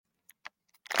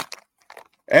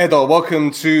Edo,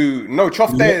 welcome to No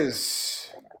Choftes.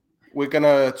 We're going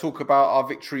to talk about our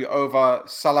victory over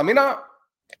Salamina.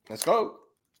 Let's go.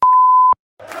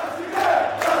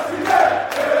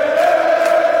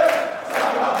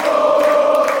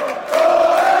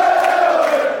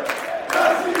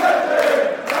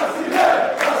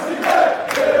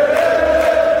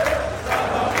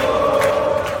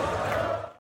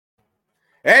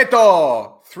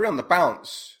 Edo, 3 on the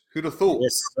bounce. Who'd have thought?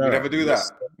 Yes, We never do that.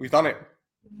 Sir. We've done it.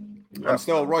 Yeah. I'm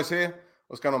still Royce here.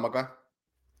 What's going on, my guy?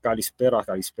 Kalispera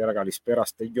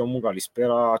Stadium,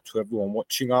 Kalispera to everyone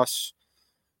watching us.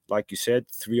 Like you said,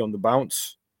 3 on the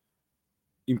bounce.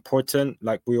 Important,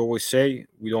 like we always say,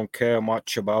 we don't care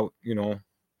much about,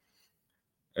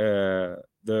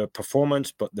 the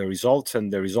performance, but the results,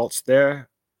 and the results there.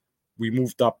 We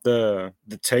moved up the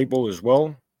table as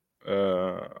well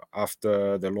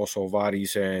after the loss of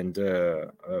Aris and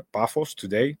Paphos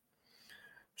today.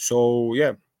 So,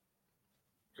 yeah,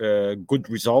 good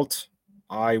result.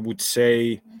 I would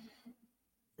say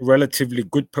relatively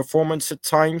good performance at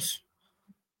times,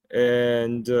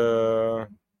 and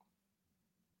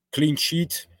clean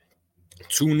sheet,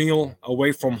 2-0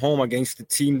 away from home against the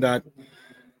team that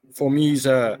for me is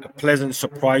a pleasant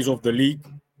surprise of the league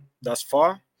thus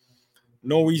far.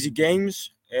 No easy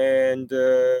games, and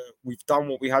we've done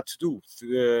what we had to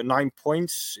do. 9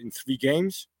 points in 3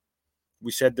 games.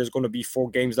 We said there's going to be 4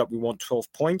 games that we want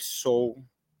 12 points, so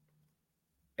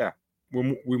yeah,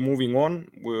 we're moving on.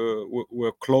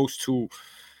 We're close to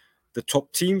the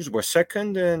top teams. We're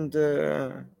second, and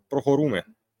Prohorume.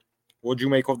 What do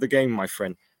you make of the game, my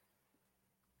friend?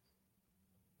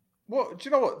 Well, do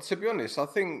you know what? To be honest, I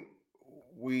think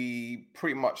we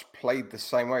pretty much played the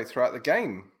same way throughout the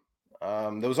game.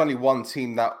 There was only one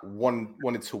team that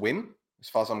wanted to win, as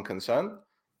far as I'm concerned.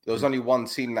 There was only one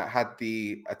team that had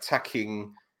the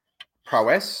attacking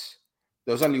prowess.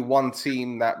 There was only one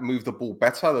team that moved the ball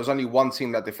better. There was only one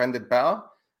team that defended better.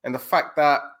 And the fact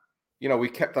that, we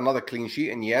kept another clean sheet,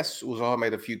 and yes, Uzoho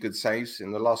made a few good saves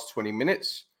in the last 20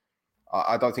 minutes.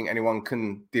 I don't think anyone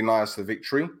can deny us the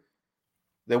victory.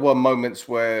 There were moments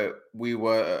where we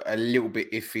were a little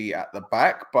bit iffy at the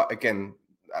back, but again,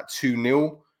 at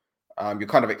 2-0, you're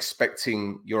kind of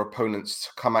expecting your opponents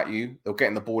to come at you. They're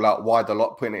getting the ball out wide a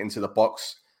lot, putting it into the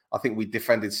box. I think we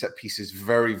defended set pieces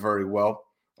very, very well.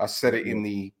 I said it in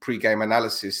the pre-game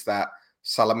analysis that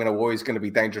Salamina were always going to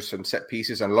be dangerous from set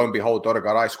pieces, and lo and behold,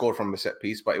 Doragaray scored from a set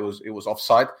piece, but it was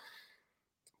offside.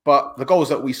 But the goals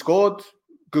that we scored,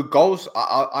 good goals.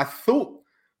 I thought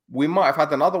we might have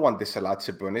had another one disallowed,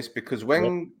 to be honest, because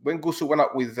when Gusu went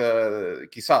up with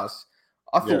Kisas,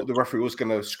 I thought the referee was going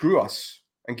to screw us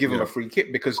and give him a free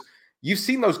kick, because you've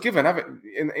seen those given, haven't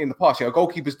in the past.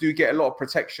 Goalkeepers do get a lot of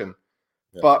protection.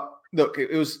 Yeah. But look,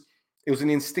 it was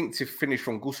an instinctive finish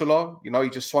from Gusula. He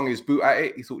just swung his boot at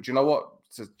it. He thought, you know what,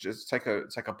 just take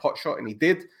a pot shot, and he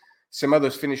did.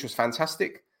 Semedo's finish was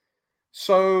fantastic.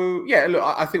 So, yeah, look,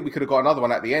 I think we could have got another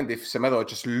one at the end if Semedo had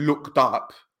just looked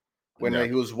up when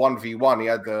he was 1v1. He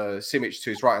had the Simic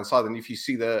to his right-hand side. And if you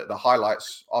see the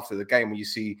highlights after the game, when you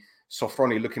see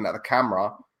Sofroni looking at the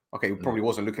camera, okay, he probably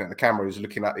wasn't looking at the camera. He was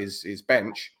looking at his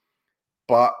bench.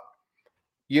 But,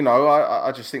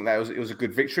 I just think that it was a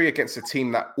good victory against a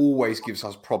team that always gives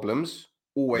us problems.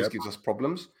 Gives us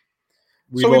problems.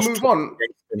 We move on.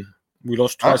 We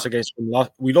lost twice against them.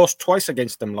 We lost twice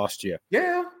against them last year.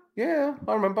 Yeah,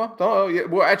 I remember. Oh, yeah.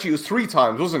 Well, actually, it was 3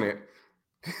 times, wasn't it?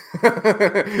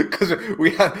 Because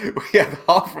we had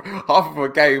half of a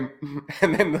game,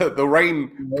 and then the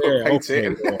rain paid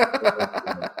it.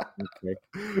 Okay.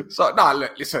 So no,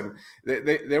 look, listen,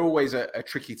 they're always a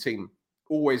tricky team.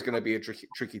 Always going to be a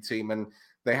tricky team, and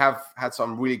they have had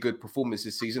some really good performances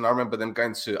this season. I remember them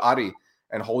going to Ari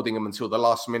and holding them until the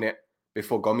last minute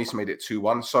before Gomis made it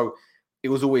 2-1. So it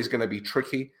was always going to be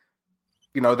tricky.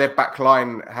 Their back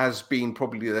line has been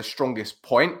probably their strongest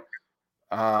point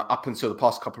up until the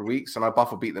past couple of weeks. And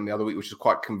Buffalo beat them the other week, which is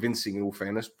quite convincing in all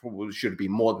fairness. Probably should have been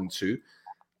more than 2.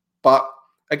 But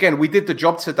again, we did the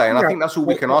job today, and I think that's all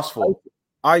we can ask for.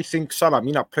 I think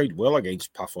Salamina played well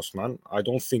against Paphos, man. I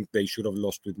don't think they should have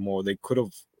lost with more. They could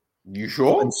have. You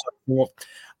sure?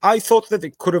 I thought that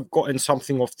they could have gotten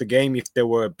something off the game if they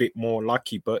were a bit more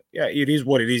lucky. But yeah, it is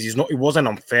what it is. It wasn't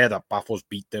unfair that Paphos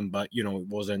beat them, but it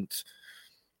wasn't.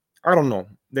 I don't know.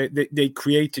 They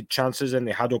created chances and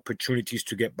they had opportunities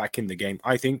to get back in the game,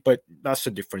 I think, but that's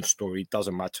a different story. It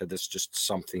doesn't matter. That's just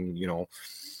something,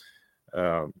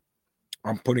 I'm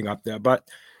putting up there. But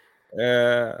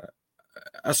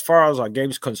as far as our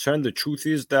game's concerned, the truth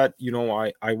is that,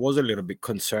 I was a little bit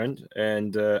concerned.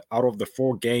 And out of the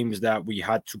 4 games that we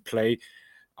had to play,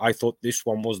 I thought this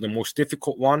one was the most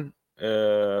difficult one.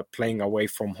 playing away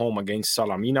from home against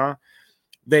Salamina.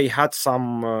 They had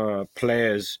some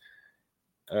players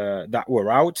that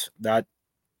were out that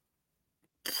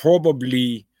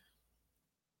probably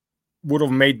would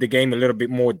have made the game a little bit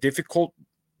more difficult.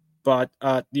 But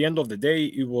at the end of the day,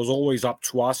 it was always up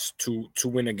to us to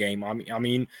win a game. I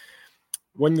mean,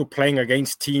 when you're playing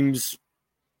against teams,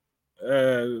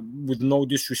 with no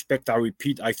disrespect, I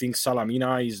repeat, I think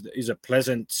Salamina is a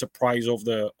pleasant surprise of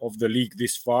the league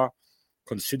this far,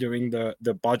 considering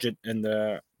the budget and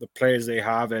the players they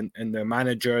have and the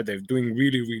manager. They're doing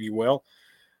really, really well,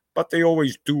 but they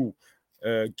always do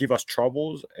give us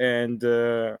troubles, and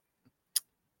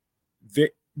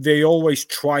they always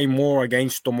try more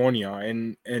against Omonoia,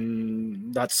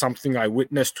 and that's something I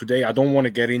witnessed today. I don't want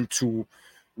to get into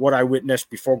what I witnessed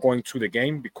before going to the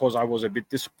game because I was a bit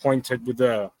disappointed with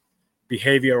the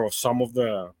behavior of some of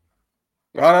the.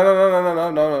 No.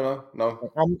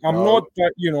 I'm not,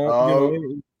 but No.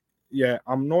 yeah,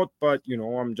 I'm not, but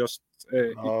I'm just.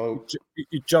 No.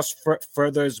 It just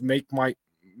furthers makes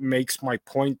my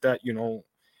point that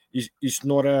it's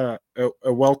not a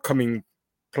welcoming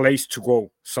place to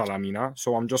go, Salamina.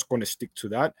 So I'm just going to stick to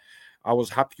that. I was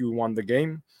happy we won the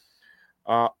game.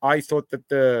 I thought that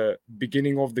the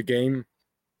beginning of the game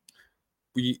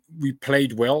we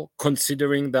played well,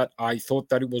 considering that I thought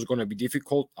that it was going to be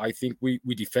difficult. I think we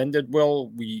defended well.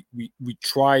 We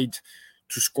tried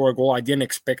to score a goal. I didn't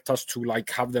expect us to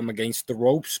have them against the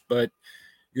ropes, but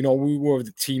we were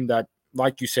the team that,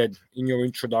 like you said in your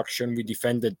introduction, we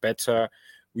defended better,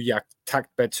 we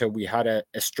attacked better, we had a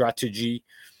strategy.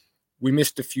 We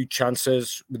missed a few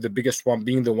chances, with the biggest one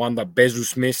being the one that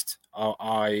Bezos missed.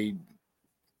 I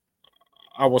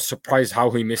was surprised how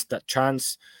he missed that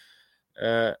chance.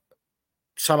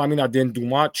 Salamina didn't do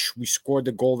much. We scored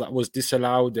the goal that was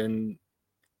disallowed, and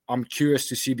I'm curious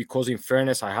to see, because in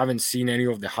fairness, I haven't seen any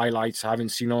of the highlights. I haven't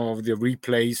seen all of the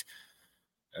replays.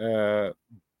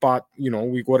 But,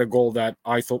 we got a goal that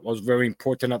I thought was very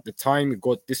important at the time. It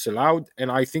got disallowed.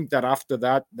 And I think that after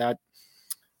that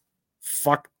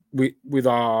fucked with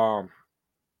our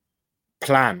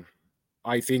plan.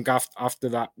 I think after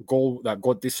that goal that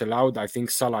got disallowed, I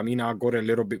think Salamina got a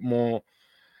little bit more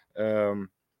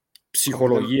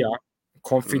psychologia,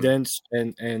 confidence,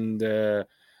 and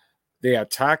they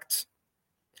attacked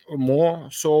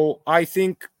more. So I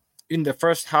think in the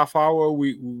first half hour,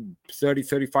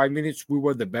 35 minutes, we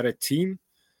were the better team.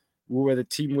 We were the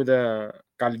team with a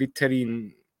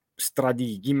καλύτερη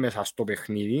στρατηγική μέσα στο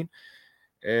παιχνίδι.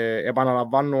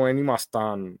 Επαναλαμβάνω, δεν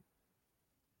ήμασταν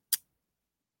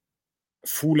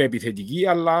full επιθετικοί,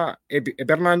 αλλά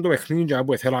έπαιρναν το παιχνίδι και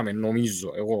που θέλαμε,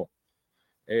 νομίζω εγώ.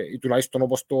 Τουλάχιστον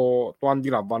όπως το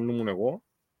αντιλαμβάνομαι εγώ.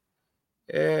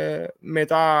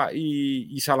 Μετά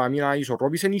η Σαλαμίνα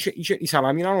ισορρόπησε. Η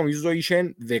Σαλαμίνα νομίζω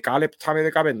είχε 10 λεπτά με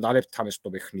 15 λεπτά μες στο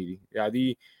παιχνίδι.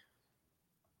 Δηλαδή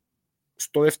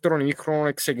στο δεύτερο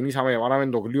ημίχρονο ξεκινήσαμε, βάλαμε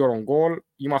το γλύωρο γκολ,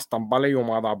 ήμασταν πάλι η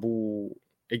ομάδα που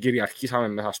κυριαρχήσαμε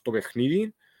μέσα στο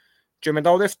παιχνίδι, και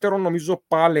μετά το δεύτερο νομίζω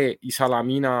πάλι η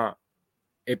Σαλαμίνα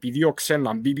επιδίωξε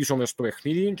να μπει πίσω μες στο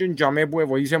παιχνίδι, και για μέ που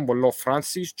βοήθησε πολύ ο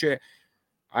Φράνσις, και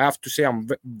I have to say I'm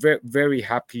very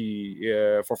happy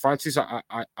for Francis.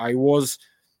 I was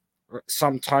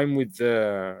sometime with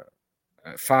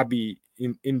Fabi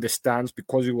in the stands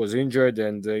because he was injured,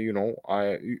 and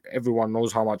everyone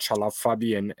knows how much I love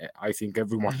Fabi, and I think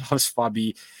everyone loves Fabi.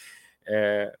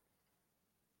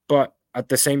 But at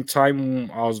the same time,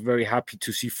 I was very happy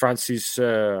to see Francis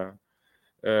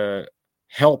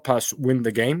help us win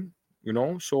the game.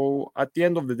 So at the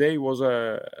end of the day, it was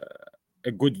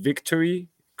a good victory.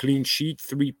 Clean sheet,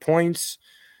 3 points,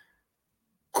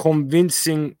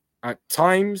 convincing at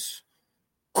times,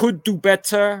 could do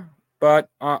better, but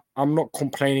I'm not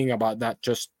complaining about that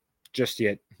just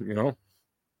yet,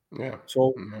 Yeah.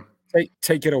 So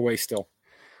take it away still.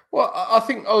 Well, I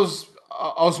think I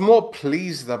was more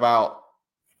pleased about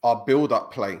our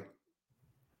build-up play.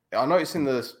 I noticed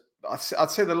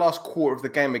I'd say the last quarter of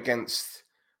the game against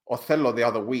Othello the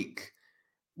other week,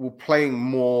 we're playing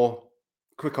more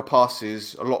quicker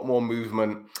passes, a lot more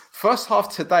movement. First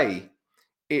half today,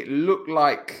 it looked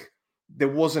like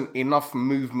there wasn't enough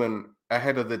movement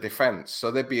ahead of the defense. So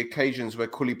there'd be occasions where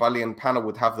Koulibaly and Pana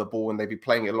would have the ball and they'd be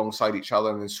playing it alongside each other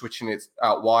and then switching it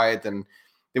out wide, and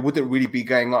they wouldn't really be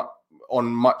going up on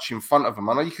much in front of them.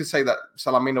 I know you can say that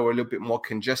Salamina were a little bit more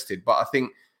congested, but I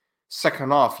think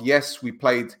second half, yes, we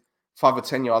played 5 or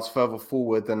 10 yards further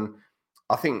forward, and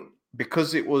I think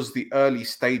because it was the early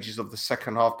stages of the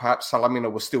second half, perhaps Salamina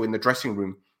was still in the dressing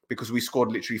room because we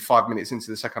scored literally 5 minutes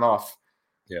into the second half.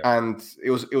 Yeah. And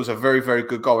it was a very, very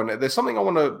good goal. And there's something I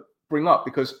want to bring up,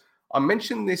 because I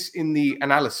mentioned this in the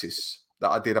analysis that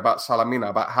I did about Salamina,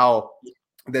 about how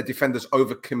their defenders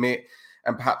overcommit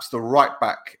and perhaps the right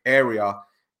back area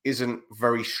isn't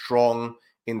very strong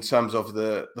in terms of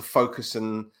the focus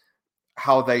and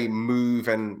how they move,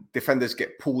 and defenders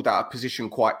get pulled out of position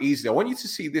quite easily. I want you to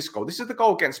see this goal. This is the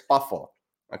goal against Buffer.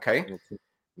 Okay.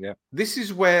 Yeah. This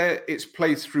is where it's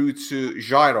played through to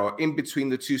Jairo in between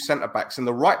the two centre backs, and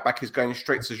the right back is going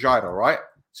straight to Jairo, right?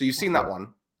 So you've seen that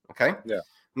one. Okay. Yeah.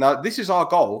 Now, this is our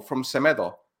goal from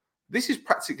Semedo. This is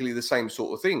practically the same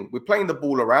sort of thing. We're playing the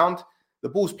ball around. The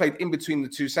ball's played in between the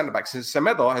two centre backs, and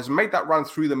Semedo has made that run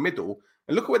through the middle.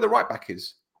 And look at where the right back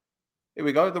is. Here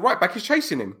we go. The right back is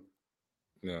chasing him.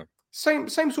 Yeah. Same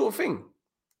sort of thing.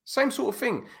 Same sort of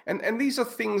thing. And these are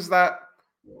things that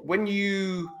when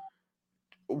you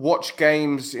watch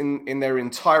games in their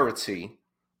entirety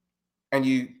and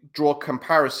you draw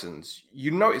comparisons,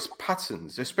 you notice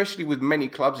patterns, especially with many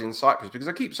clubs in Cyprus, because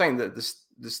I keep saying that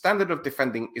the standard of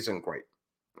defending isn't great.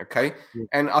 Okay. Yeah.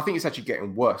 And I think it's actually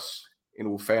getting worse, in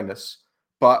all fairness.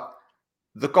 But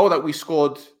the goal that we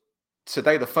scored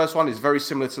today, the first one, is very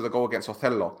similar to the goal against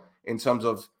Othello in terms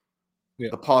of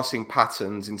the passing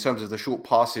patterns, in terms of the short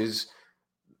passes,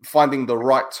 finding the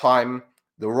right time,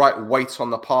 the right weight on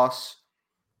the pass.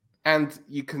 And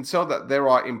you can tell that there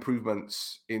are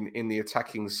improvements in the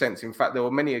attacking sense. In fact, there were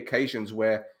many occasions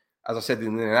where, as I said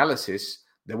in the analysis,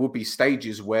 there would be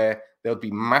stages where there would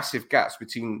be massive gaps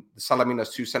between the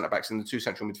Salamina's two centre-backs and the two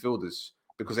central midfielders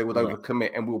because they would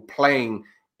overcommit, and we were playing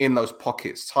in those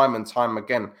pockets time and time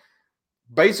again.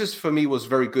 Bezos, for me, was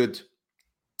very good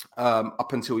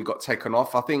up until he got taken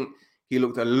off. I think he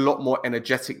looked a lot more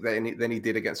energetic than he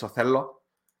did against Othello.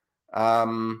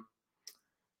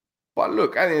 But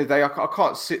look, at the end of the day, I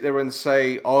can't sit there and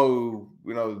say, oh,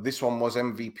 this one was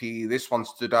MVP, this one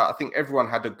stood out. I think everyone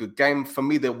had a good game. For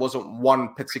me, there wasn't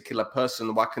one particular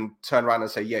person where I can turn around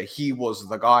and say, yeah, he was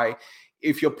the guy.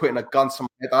 If you're putting a gun to my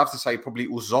head, I have to say probably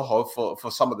Uzoho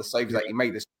for some of the saves that he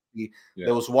made.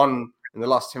 There was one in the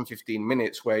last 10, 15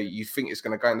 minutes where you think it's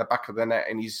going to go in the back of the net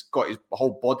and he's got his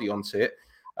whole body onto it.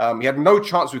 He had no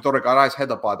chance with Dorogai's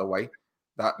header, by the way,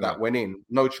 that went in.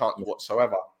 No chance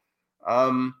whatsoever.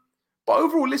 But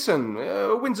overall, listen,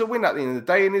 a win's a win at the end of the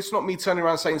day, and it's not me turning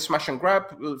around saying smash and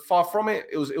grab. Far from it.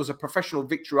 It was a professional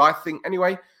victory, I think,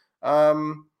 anyway.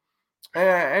 And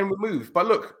we move. But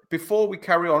look, before we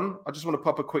carry on, I just want to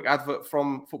pop a quick advert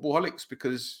from Footballholics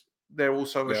because they're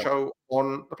also a show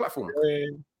on the platform.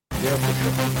 Yeah, for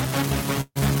sure.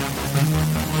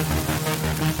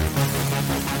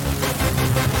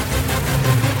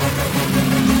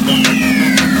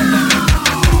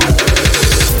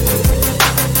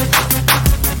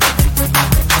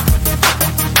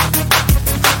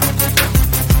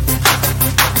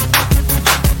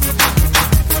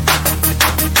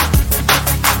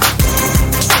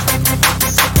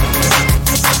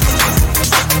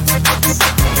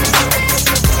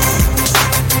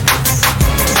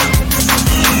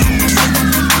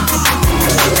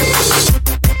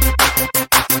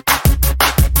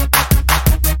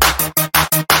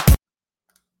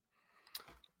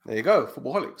 There you go,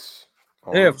 Footballholics.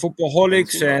 Yeah,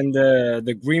 Footballholics and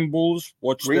the Green Bulls.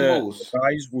 Watch the Bulls.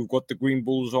 guys. We've got the Green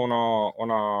Bulls on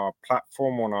our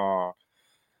platform, on our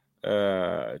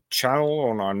channel,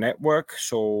 on our network.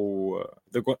 So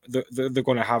they're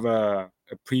going to have a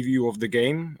preview of the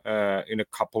game in a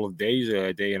couple of days,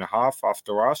 a day and a half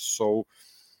after us. So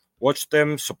watch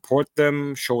them, support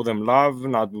them, show them love.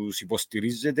 Να τους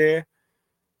υποστηρίζετε.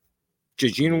 Και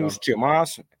εκείνους και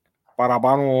εμάς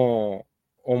παραπάνω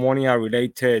Omonoia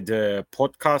related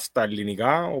podcast στα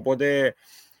ελληνικά, οπότε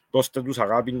δώστε τους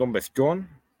αγάπη των παιδιών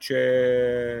και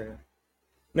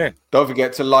ναι. Don't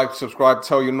forget to like, subscribe,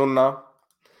 tell your nonna.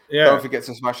 Yeah. Don't forget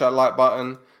to smash that like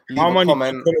button. Leave How a many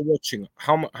comment. people are watching?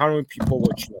 How many people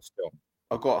watching us still?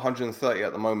 I've got 130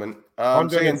 at the moment.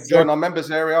 So yeah, join our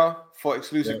members area for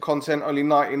exclusive content, only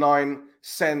 99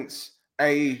 cents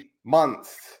a month.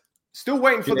 Still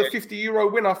waiting for the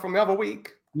 €50 winner from the other week.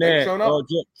 Ναι,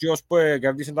 ποιος που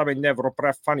κερδίσει τα 50 ευρώ πρέπει να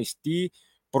εμφανιστεί.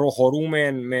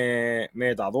 Προχωρούμε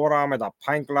με τα δώρα, με τα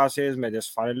pint glasses, με τις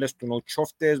φανέλες του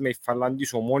νοτσόφτες, με η φανέλα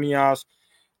της Ομόνοιας,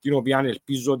 την οποία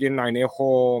ελπίζω ότι να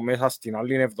έχω μέσα στην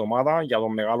άλλη εβδομάδα για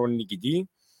τον μεγάλο νικητή.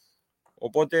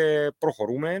 Οπότε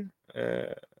προχωρούμε.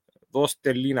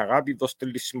 Δώστε λίγη αγάπη, δώστε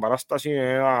λίγη συμπαράσταση,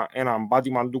 ένα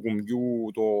πάτημα του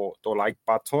κουμπιού, το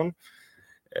like button,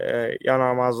 για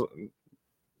να μας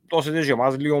δώσετε και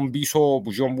εμάς λίγο πίσω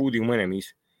που διούμε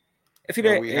εμείς.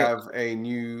 We have a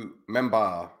new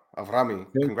member, Avrami.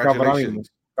 Congratulations.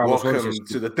 Welcome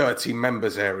to the dirty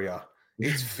members area.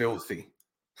 It's filthy.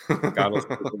 Καλώς.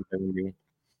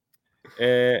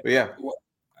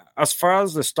 as far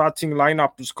as the starting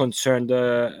lineup is concerned,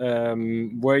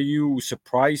 were you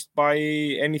surprised by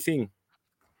anything?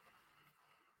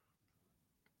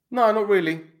 No, not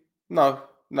really. No.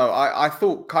 I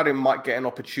thought Karim might get an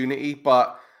opportunity,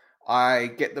 but I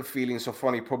get the feeling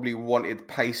Sofroni probably wanted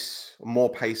pace, more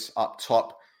pace up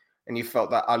top, and you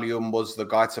felt that Alium was the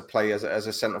guy to play as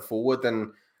a centre forward.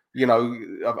 And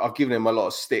I've given him a lot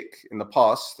of stick in the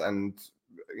past, and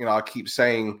I keep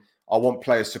saying I want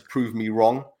players to prove me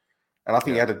wrong. And I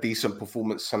think he had a decent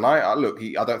performance tonight. I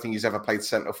don't think he's ever played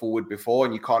centre forward before,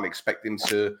 and you can't expect him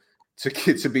to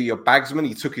be your bagsman.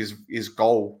 He took his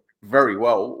goal very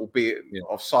well, albeit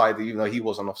offside, even though he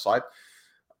wasn't offside.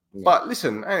 Yeah. But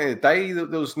listen, at the end of the day,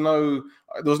 there was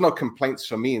no complaints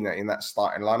for me in that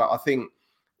starting lineup. I think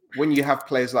when you have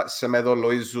players like Semedo,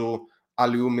 Loizu,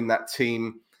 Alium in that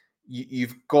team,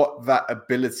 you've got that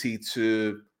ability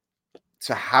to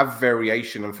have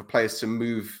variation and for players to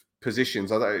move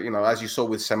positions. As you saw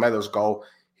with Semedo's goal,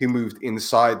 he moved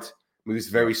inside, moves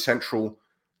very central.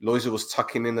 Loizu was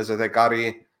tucking in as a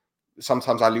Degari.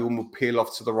 Sometimes Alium will peel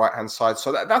off to the right-hand side.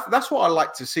 So that's what I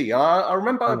like to see. I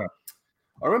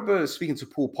remember speaking to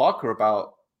Paul Parker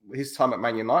about his time at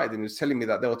Man United, and he was telling me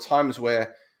that there were times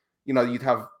where, you'd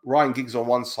have Ryan Giggs on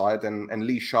one side and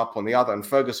Lee Sharp on the other, and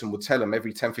Ferguson would tell him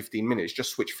every 10, 15 minutes,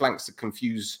 just switch flanks to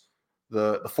confuse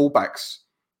the fullbacks,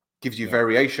 gives you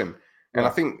variation. And I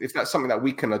think if that's something that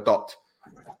we can adopt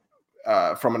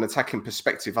from an attacking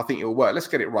perspective, I think it'll work. Let's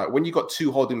get it right. When you got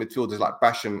two holding midfielders like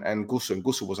Bash and Gusu, and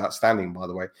Gusu was outstanding, by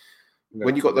the way.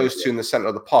 When you got those two in the center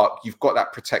of the park, you've got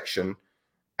that protection,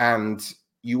 and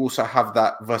you also have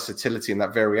that versatility and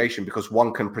that variation because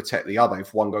one can protect the other.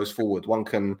 If one goes forward, one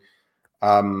can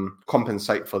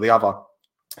compensate for the other.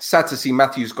 Sad to see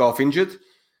Matthews go off injured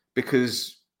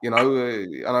because, I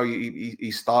know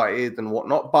he started and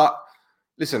whatnot, but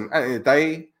listen, at the end of the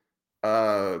day,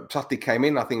 Sati came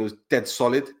in. I think it was dead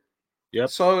solid. Yeah.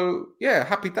 So yeah,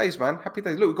 happy days, man. Happy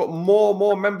days. Look, we've got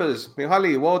more members.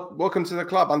 Mihaly, welcome to the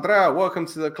club. Andrea, welcome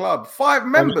to the club. 5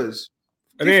 members.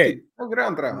 50.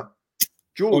 Andrea.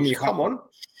 George, come on.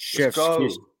 Let's go.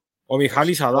 Ο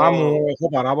Μιχάλης Αδάμου, έχω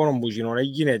παράπονο που δεν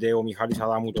γίνεται ο Μιχάλης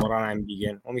Αδάμου τώρα να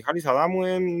εμπήγαινε. Ο Μιχάλης Αδάμου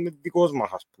είναι δικός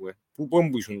μας, ας πούμε. Πού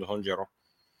ήσουν τον καιρό.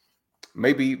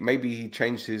 Maybe he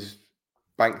changed his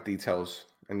bank details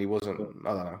and he wasn't,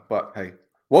 I don't know. But hey,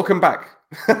 welcome back.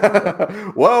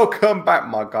 Welcome back,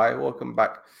 my guy. Welcome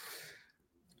back.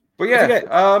 But yeah,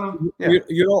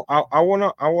 I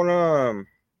wanna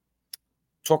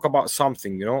talk about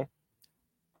something,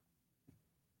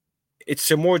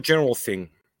 It's a more general thing.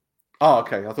 Oh,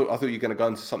 okay. I thought you were going to go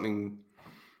into something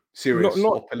serious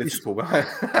or political. No.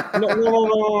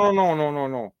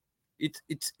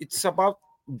 It's about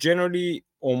generally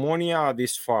Omonoia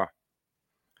this far.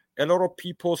 A lot of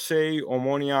people say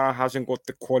Omonoia hasn't got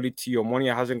the quality.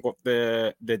 Omonoia hasn't got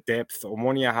the depth.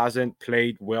 Omonoia hasn't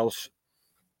played well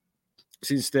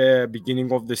since the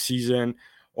beginning of the season.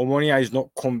 Omonoia is not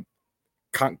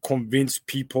can't convince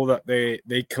people that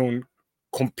they can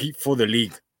compete for the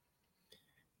league.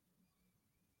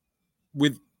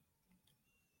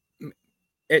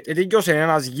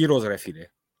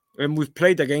 And we've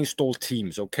played against all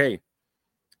teams, okay?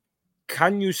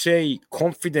 Can you say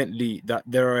confidently that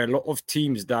there are a lot of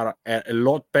teams that are a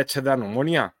lot better than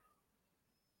Omonoia?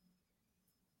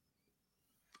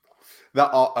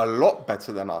 That are a lot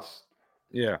better than us?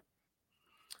 Yeah.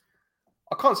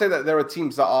 I can't say that there are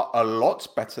teams that are a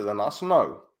lot better than us,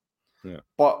 no. Yeah.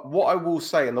 But what I will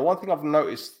say, and the one thing I've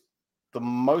noticed the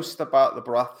most about the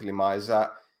Barathilima is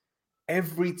that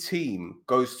every team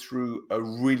goes through a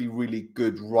really, really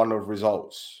good run of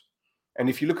results. And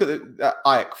if you look at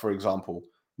Ajax, for example,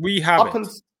 we haven't.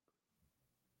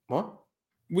 What?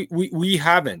 We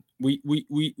haven't.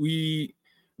 We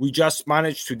just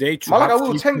managed today to have. We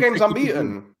were 10 games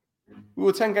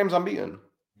unbeaten.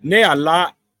 Ne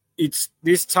Allah, it's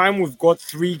this time we've got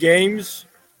 3 games,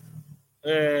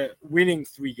 winning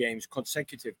 3 games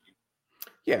consecutively.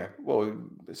 Yeah, well,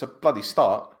 it's a bloody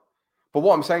start. But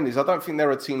what I'm saying is, I don't think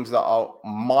there are teams that are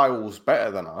miles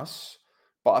better than us.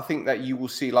 But I think that you will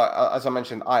see, like, as I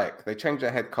mentioned, Ajax, they changed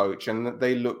their head coach and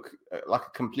they look like a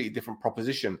completely different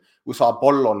proposition. We saw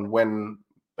Bollon when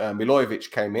Milojevic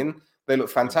came in. They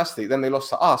looked fantastic. Then they lost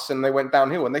to us and they went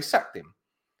downhill and they sacked him.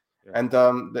 Yeah. And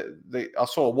I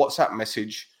saw a WhatsApp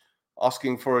message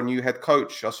asking for a new head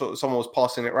coach. I saw someone was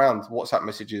passing it around, WhatsApp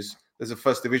messages. There's a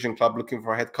first division club looking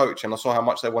for a head coach. And I saw how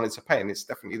much they wanted to pay. And it's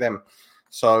definitely them.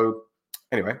 So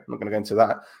anyway, I'm not going to go into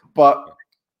that. But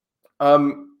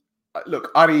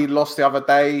look, Ari lost the other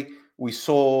day. We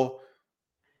saw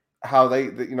how they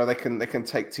can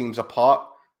take teams apart.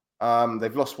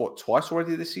 They've lost twice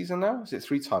already this season now? Is it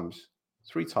 3 times?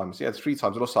 3 times. Yeah, 3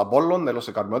 times. They lost to Apollon, they lost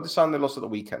to Garmodisan, they lost at the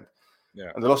weekend.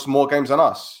 Yeah. And they lost more games than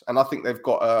us. And I think they've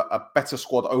got a better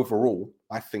squad overall,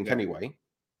 I think, anyway.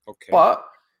 Okay. But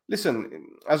listen,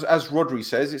 as Rodri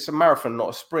says, it's a marathon, not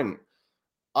a sprint.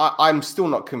 I'm still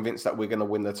not convinced that we're going to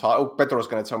win the title. Bedro's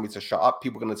going to tell me to shut up.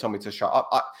 People are going to tell me to shut up.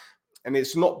 And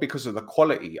it's not because of the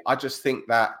quality. I just think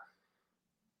that,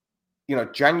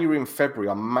 January and February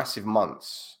are massive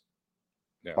months.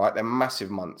 Yeah. Right? They're massive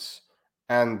months.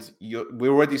 And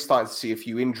we're already starting to see a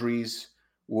few injuries.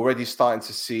 We're already starting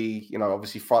to see,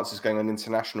 obviously France is going on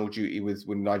international duty with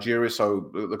Nigeria.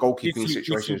 So the goalkeeping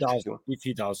situation is tricky. If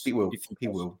he does. He will.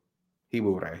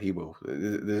 He will.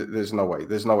 There's no way.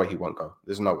 There's no way he won't go.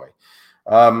 There's no way.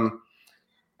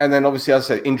 And then obviously, as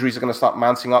I said, injuries are going to start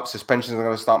mounting up. Suspensions are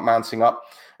going to start mounting up.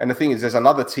 And the thing is, there's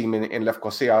another team in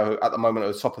Lefkosia at the moment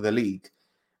at the top of the league.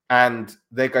 And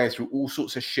they're going through all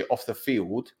sorts of shit off the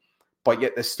field, but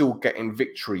yet they're still getting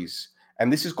victories.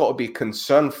 And this has got to be a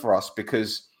concern for us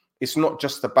because it's not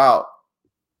just about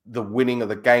the winning of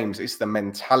the games, it's the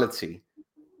mentality,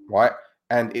 right?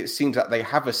 And it seems that they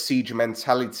have a siege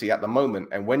mentality at the moment.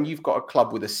 And when you've got a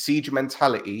club with a siege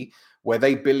mentality where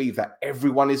they believe that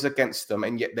everyone is against them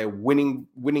and yet they're winning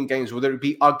games, whether it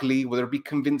be ugly, whether it be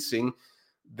convincing,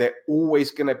 they're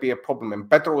always going to be a problem. And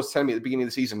Pedro was telling me at the beginning of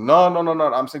the season, no.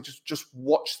 I'm saying just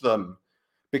watch them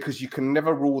because you can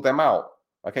never rule them out.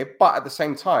 Okay. But at the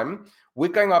same time, we're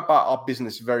going about our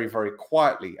business very, very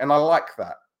quietly. And I like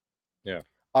that. Yeah.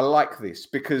 I like this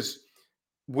because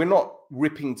we're not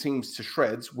ripping teams to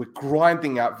shreds. We're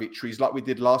grinding out victories like we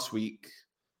did last week,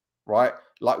 right?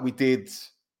 Like we did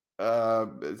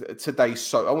today.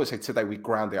 So I won't say today we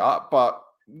ground it up, but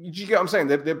do you get what I'm saying?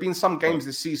 There have been some games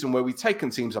this season where we've taken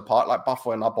teams apart, like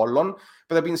Buffalo and Apollon, but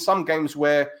there have been some games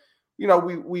where,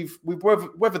 we've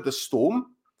weathered the storm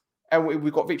and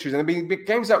we've got victories. And there have been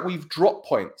games that we've dropped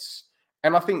points.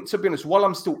 And I think, to be honest, while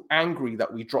I'm still angry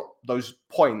that we dropped those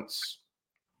points,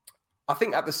 I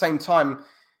think at the same time,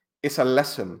 it's a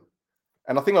lesson.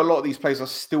 And I think a lot of these players are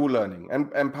still learning.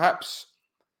 And perhaps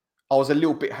I was a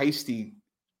little bit hasty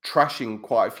trashing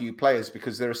quite a few players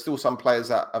because there are still some players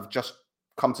that have just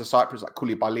come to Cyprus, like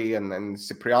Koulibaly and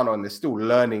Cipriano, and they're still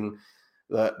learning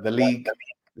the league.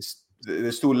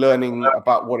 They're still learning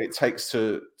about what it takes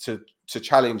to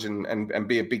challenge and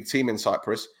be a big team in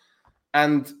Cyprus.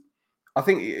 And I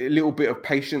think a little bit of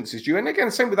patience is due. And again,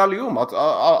 same with Alioum.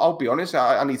 I'll be honest.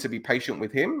 I need to be patient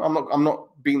with him. I'm not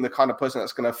being the kind of person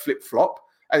that's going to flip flop.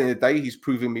 At the end of the day, he's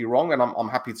proving me wrong, and I'm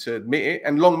happy to admit it.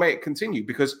 And long may it continue,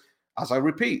 because as I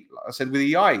repeat, like I said with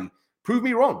EI, prove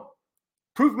me wrong.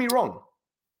 Prove me wrong.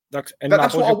 That's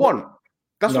what I want.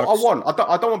 That's what I want.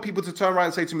 I don't want people to turn around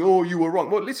and say to me, "Oh, you were wrong."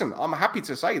 Well, listen, I'm happy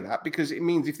to say that because it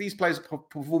means if these players are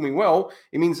performing well,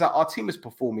 it means that our team is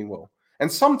performing well. And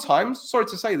sometimes, sorry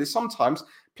to say this, sometimes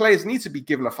players need to be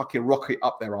given a fucking rocket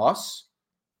up their ass.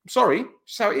 I'm sorry,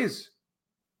 that's how it is.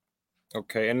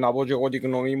 Okay, να πω και εγώ την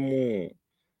γνώμη μου,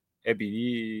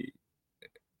 επειδή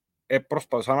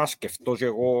προσπαθούσα να σκεφτώ και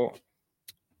εγώ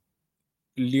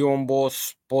λίγο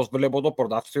πώς βλέπω το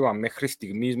πρωτάθλημα μέχρι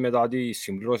στιγμής μετά τη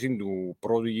συμπλήρωση του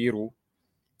πρώτου γύρου.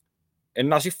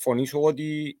 Να συμφωνήσω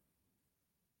ότι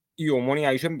η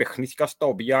Ομόνοια είχε παιχνίδια στα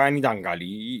οποία δεν ήταν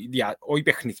καλή. Όχι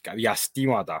παιχνίδια,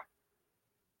 διαστήματα.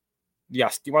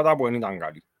 Διαστήματα που δεν ήταν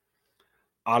καλή.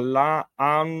 Αλλά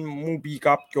αν μου πει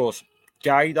κάποιος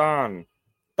ποια ήταν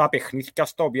τα παιχνίδια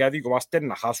στα οποία δικαιούμαστε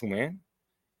να χάσουμε,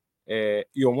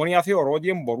 η Ομόνοια θεωρώ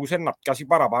ότι μπορούσε να πιάσει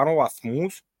παραπάνω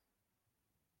βαθμούς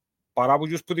παρά από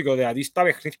τους που δικαιούνται. Δηλαδή στα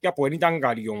παιχνίδια που δεν ήταν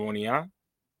καλή η Ομόνοια,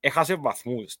 έχασε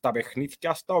βαθμούς. Στα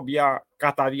παιχνίδια στα οποία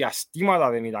κατά διαστήματα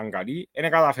δεν ήταν καλή,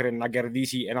 δεν κατάφερε να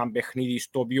κερδίσει ένα παιχνίδι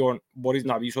στο οποίο μπορείς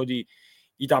να πεις ότι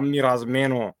ήταν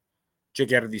μοιρασμένο και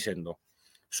κέρδισε το.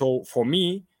 So, for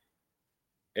me,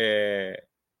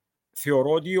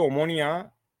 θεωρώ ότι η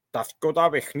Ομόνοια τα δυο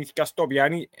παιχνίδια στα οποία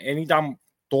δεν ήταν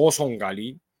τόσο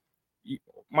καλή,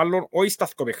 μάλλον όχι στα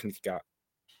δυο παιχνίδια,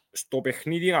 στο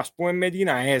παιχνίδι, ας πούμε, με την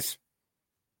ΑΕΣ,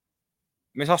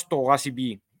 μέσα στο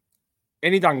γάσιπι,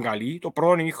 δεν ήταν καλή. Το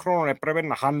πρώτο ημίχρονο έπρεπε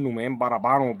να χάνουμε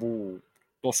παραπάνω από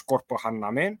το σκορ που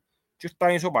χάναμε και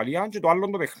ήρθαν ισοπαλία και το άλλο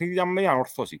το παιχνίδι ήταν με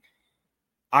ανόρθωση.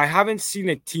 I haven't seen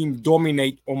a team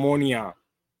dominate Omonia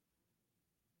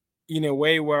in a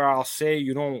way where I'll say,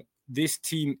 this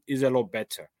team is a lot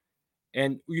better.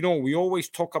 And, we always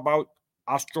talk about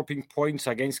us dropping points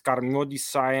against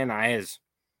Karmiotissa and AES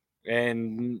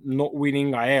and not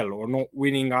winning AEL or not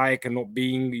winning AEK and not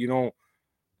being,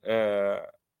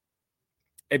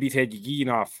 επιθετική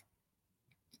enough.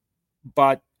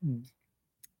 But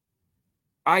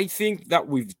I think that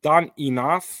we've done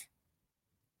enough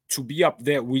to be up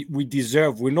there. We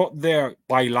deserve. We're not there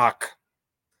by luck.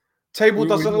 Table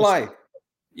doesn't lie.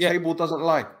 Yeah. Table doesn't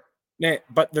lie. Yeah,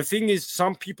 but the thing is,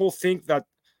 some people think that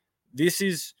this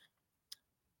is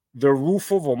the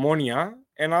roof of Omonia,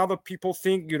 and other people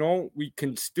think, we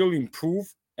can still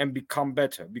improve and become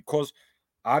better because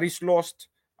Aris lost,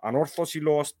 Anorthosi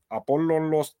lost,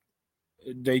 Apollon lost.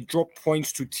 They dropped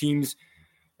points to teams.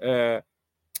 So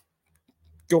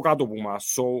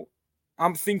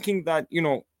I'm thinking that,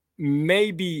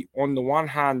 maybe on the one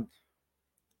hand,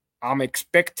 I'm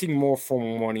expecting more from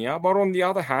Omonia, but on the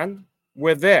other hand,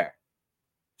 we're there.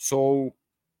 So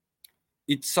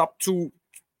it's up to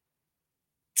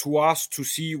us to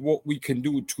see what we can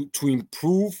do to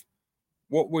improve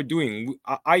what we're doing.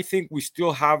 I think we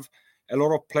still have a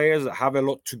lot of players that have a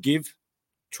lot to give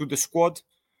to the squad.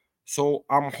 So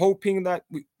I'm hoping that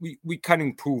we can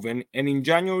improve. And in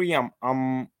January,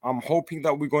 I'm hoping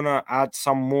that we're gonna add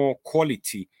some more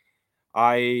quality.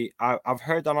 I've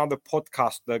heard another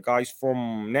podcast, the guys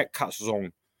from Netcast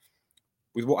Zone,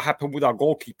 with what happened with our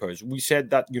goalkeepers. We said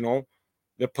that,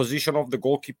 the position of the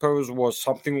goalkeepers was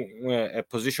something, a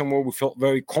position where we felt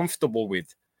very comfortable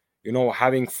with,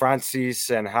 having Francis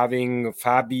and having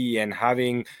Fabi and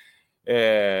having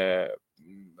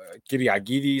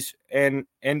Kyriagidis and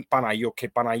Panayi. Okay,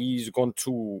 Panayi is gone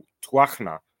to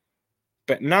Achna.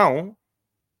 But now,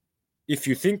 if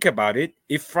you think about it,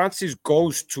 if Francis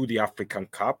goes to the African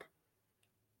Cup,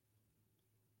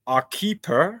 our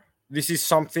keeper, this is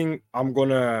something I'm going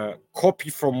to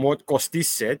copy from what Kostis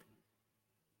said,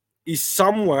 is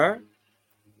somewhere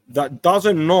that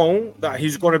doesn't know that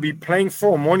he's going to be playing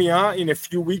for Omonia in a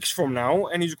few weeks from now,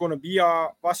 and he's going to be a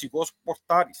Vasikos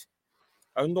Portaris.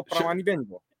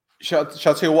 Shall I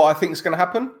tell you what I think is going to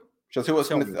happen? Shall I tell you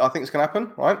what I think is going to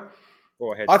happen? Right?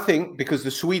 Go ahead. I think because the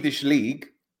Swedish league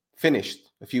finished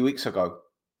a few weeks ago,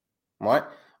 right?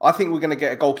 I think we're going to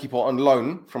get a goalkeeper on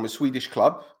loan from a Swedish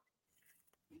club,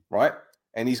 right?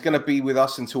 And he's going to be with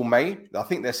us until May. I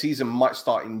think their season might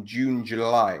start in June,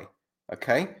 July.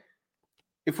 Okay.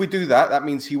 If we do that, that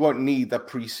means he won't need a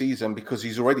pre-season because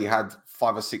he's already had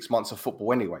 5 or 6 months of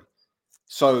football anyway.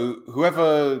 So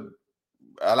whoever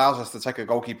allows us to take a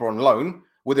goalkeeper on loan,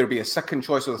 whether it be a second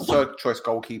choice or a third choice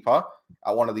goalkeeper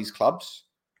at one of these clubs,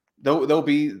 it'll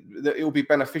be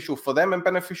beneficial for them and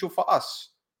beneficial for us.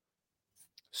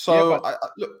 So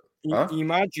look,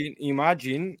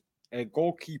 imagine a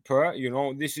goalkeeper.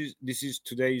 This is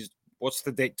today's. What's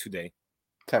the date today?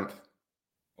 10th.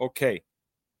 Okay,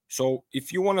 so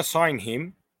if you want to sign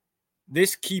him,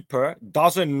 this keeper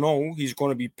doesn't know he's going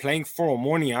to be playing for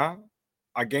Omonia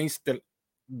against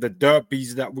the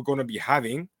derbies that we're going to be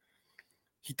having.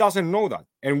 He doesn't know that,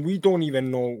 and we don't even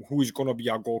know who is going to be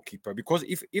our goalkeeper, because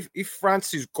if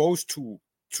Francis goes to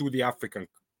the African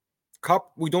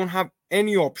Cup, we don't have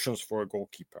any options for a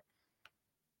goalkeeper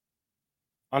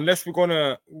unless we're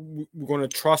gonna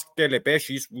trust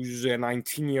Telepeshis, who's a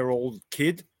 19-year-old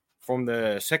kid from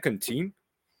the second team.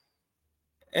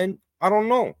 And I don't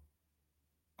know.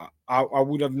 I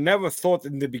would have never thought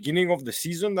in the beginning of the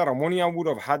season that Omonia would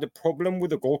have had a problem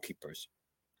with the goalkeepers,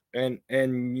 and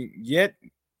yet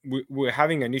we're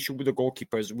having an issue with the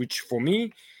goalkeepers, which for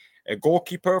me, a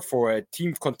goalkeeper for a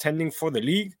team contending for the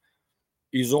league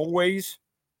is always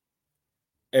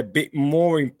a bit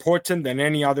more important than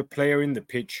any other player in the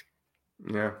pitch.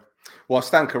 Yeah. Well,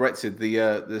 Stan corrected,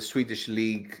 the Swedish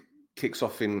league kicks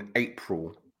off in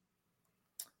April.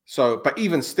 So, but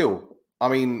even still, I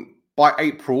mean, by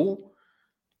April,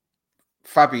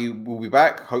 Fabi will be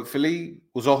back, hopefully.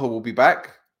 Uzoho will be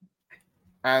back.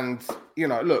 And,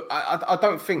 look, I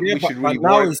don't think we should really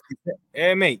worry.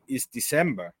 Mate, it's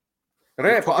December.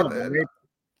 But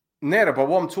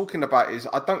what I'm talking about is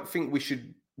I don't think we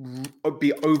should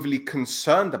be overly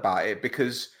concerned about it,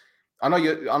 because I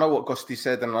know what Gosti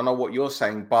said and I know what you're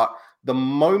saying, but the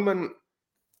moment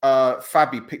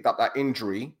Fabi picked up that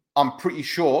injury, I'm pretty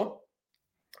sure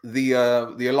the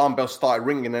alarm bell started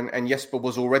ringing and Jesper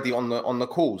was already on the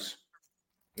calls.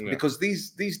 Yeah. Because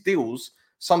these deals,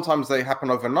 sometimes they happen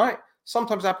overnight,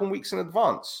 sometimes they happen weeks in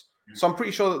advance. So I'm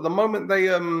pretty sure that the moment they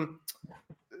that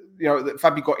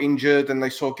Fabi got injured and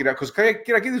they saw Gira, because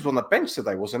Gira was on the bench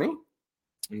today, wasn't he?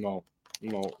 No.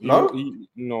 No. He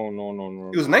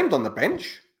was named on the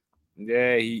bench.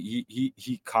 Yeah,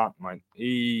 he can't, man.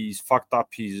 He's fucked up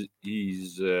his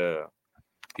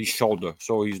shoulder,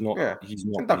 so he's not. Yeah. He's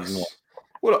not.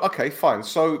 Well, okay, fine.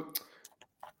 So,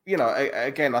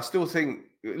 again, I still think,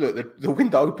 look, the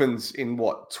window opens in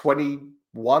what,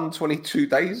 21, 22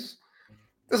 days?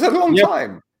 That's a long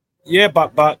time. Yeah,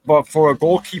 but for a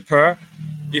goalkeeper,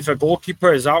 if a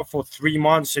goalkeeper is out for 3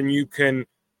 months and you can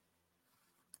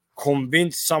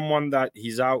convince someone that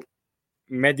he's out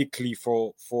medically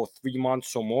for 3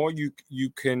 months or more, you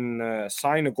can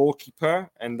sign a goalkeeper,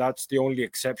 and that's the only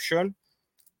exception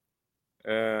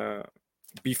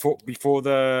before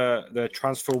the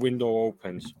transfer window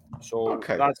opens. So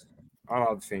Okay. that's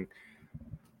another thing.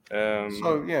 So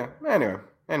yeah.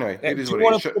 Anyway, it Do is you what it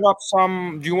want is. to put up some?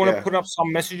 Do you want to Yeah. put up some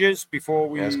messages before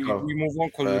Yeah, let's we go. move on?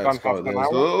 Because we've Let's gone half go. an There's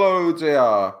hour. loads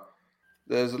here.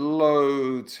 There's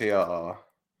loads here.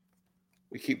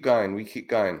 We keep going. We keep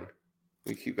going.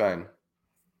 We keep going.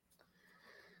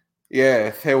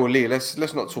 Yeah, Theo Lee.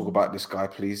 Let's not talk about this guy,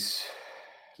 please.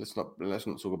 Let's not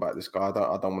talk about this guy. I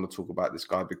don't want to talk about this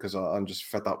guy because I'm just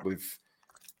fed up with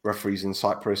referees in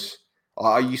Cyprus.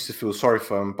 I used to feel sorry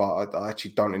for him, but I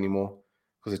actually don't anymore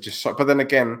because it's just so. But then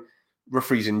again,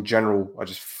 referees in general are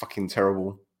just fucking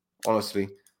terrible. Honestly,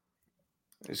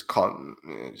 I just can't.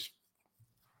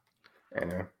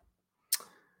 Anyway.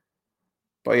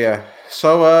 But yeah.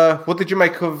 So, what did you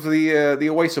make of the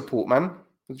away support, man?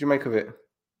 What did you make of it?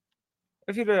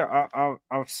 I feel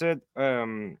I've said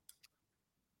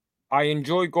I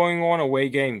enjoy going on away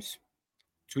games.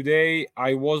 Today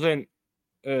I wasn't.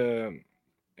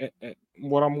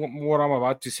 What I'm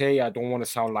about to say, I don't want to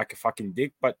sound like a fucking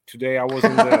dick, but today I was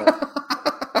in the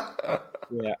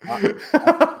yeah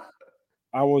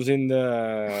I was in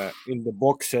the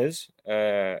boxes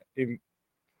with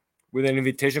an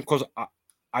invitation because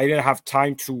I didn't have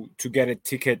time to get a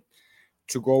ticket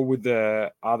to go with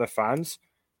the other fans.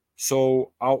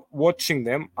 So watching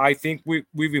them, I think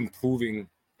we've improving.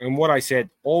 And what I said,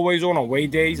 always on away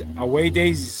days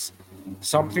is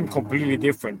something completely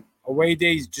different. Away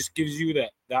days just gives you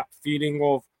that feeling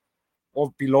of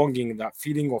belonging, that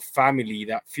feeling of family,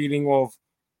 that feeling of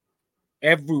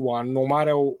everyone, no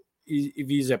matter if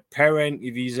he's a parent,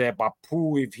 if he's a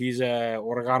papu, if he's a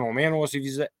organomenos, if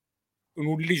he's a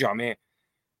νουλί τζαμέ.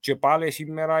 Και πάλι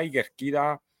σήμερα η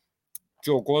κερκίδα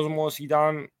και ο κόσμος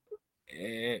ήταν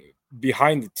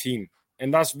behind the team.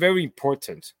 And that's very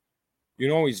important. You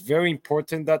know, it's very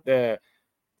important that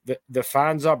the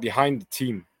fans are behind the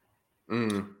team.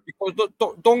 Because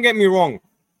don't get me wrong.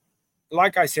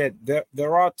 Like I said,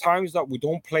 there are times that we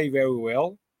don't play very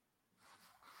well.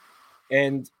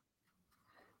 And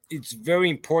it's very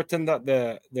important that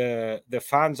the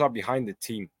fans are behind the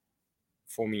team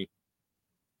for me.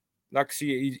 Like,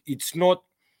 see, it's not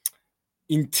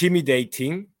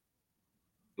intimidating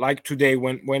like today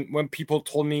when people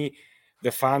told me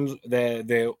the fans,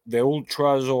 the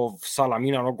ultras of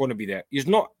Salamina are not going to be there. It's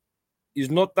not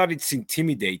that it's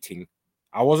intimidating.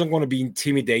 I wasn't going to be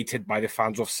intimidated by the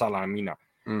fans of Salamina.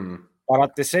 But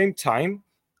at the same time,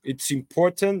 it's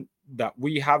important that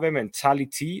we have a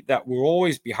mentality that we're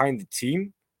always behind the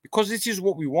team, because this is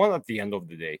what we want at the end of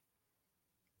the day.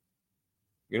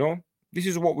 You know, this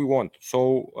is what we want.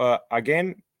 So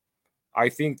again, I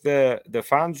think the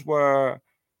fans were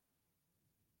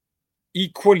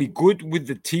equally good with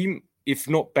the team, if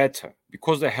not better,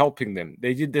 because they're helping them.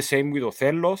 They did the same with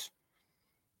Othellos,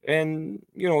 and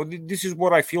you know, this is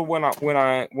what I feel when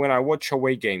I watch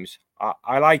away games.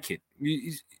 I like it.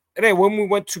 When we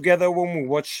went together, when we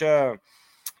watched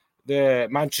the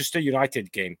Manchester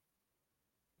United game,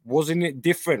 wasn't it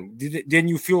different? Didn't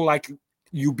you feel like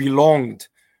you belonged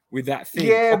with that thing?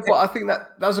 Yeah, Okay. but I think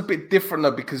that's a bit different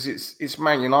though because it's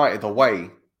Man United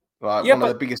away, like Yeah, one of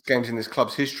the biggest games in this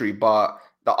club's history. But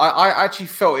I actually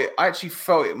felt it. I actually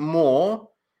felt it more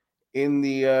in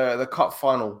the cup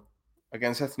final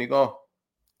against Ethnic. I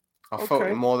felt it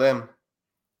okay. more then.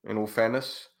 In all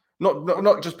fairness, not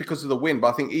Okay. just because of the win, but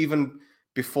I think even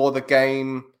before the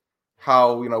game,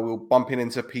 how we were bumping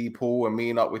into people and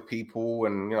meeting up with people,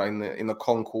 and in the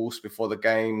concourse before the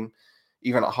game,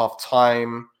 even at half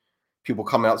time, people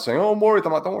coming out saying, "Oh, I'm worried."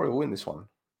 I'm like, "Don't worry, we'll win this one."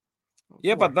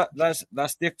 Yeah, Don't but worry.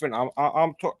 that's different.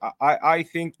 I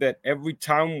think that every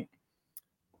time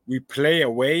we play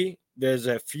away, there's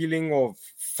a feeling of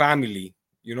family.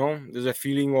 You know, there's a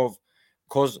feeling of,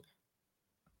 because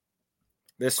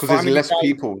there's Because there's family less guys,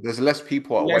 people. There's less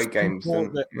people at less away games people.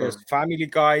 than There's family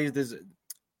guys.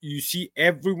 You see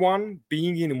everyone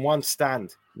being in one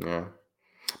stand. yeah.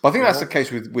 But I think You that's the know.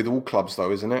 case with all clubs,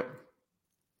 though, isn't it?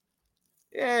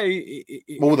 Yeah,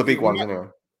 All the big ones, anyway.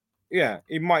 yeah,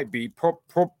 it might be.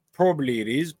 Probably it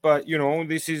is, but you know,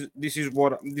 this is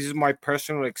my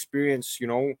personal experience. You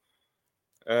know,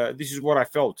 this is what I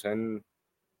felt, and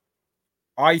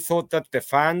I thought that the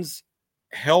fans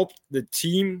helped the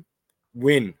team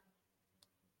win.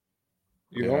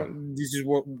 You know, Yeah.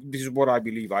 this is what I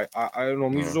believe. I Yeah.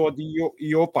 νομίζω ότι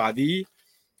οι οπαδοί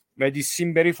με τη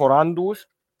συμπεριφορά τους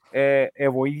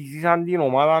βοήθησαν την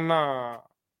ομάδα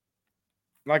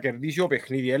να κερδίσει ο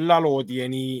παιχνίδι. Έλα λέω ότι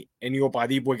είναι οι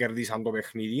οπαδοί που κερδίσαν το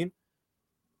παιχνίδι,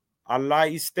 αλλά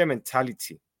it's the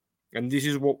mentality. And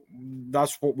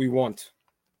that's what we want.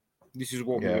 This is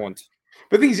what we want.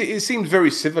 But it seems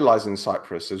very civilized in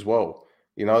Cyprus as well.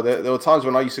 You know, there were times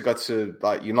when I used to go to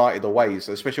like United aways,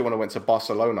 especially when I went to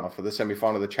Barcelona for the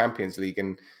semi-final of the Champions League,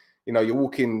 and you know, you're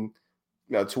walking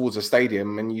towards a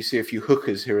stadium and you see a few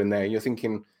hookers here and there. And you're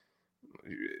thinking,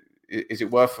 is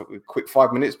it worth a quick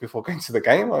 5 minutes before going to the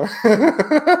game?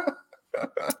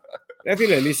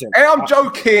 Listen. Hey, I'm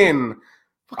joking.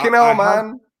 Fucking hell,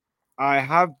 man. I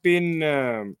have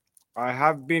been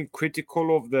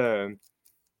critical of the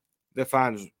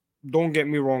fans. Don't get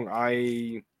me wrong.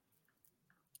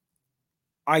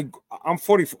 I'm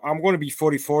 40. I'm going to be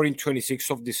 44 in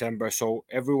 26th of December. So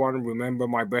everyone remember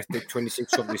my birthday,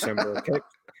 26th of December. Okay.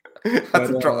 Had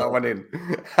to drop that one in.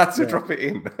 Had to drop it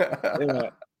in.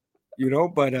 You know,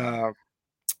 but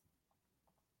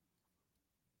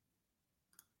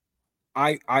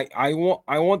I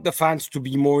want the fans to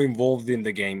be more involved in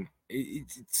the game.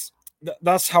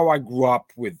 That's how I grew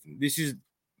up with. This is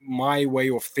my way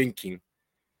of thinking.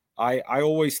 I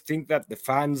always think that the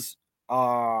fans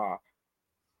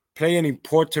play an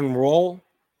important role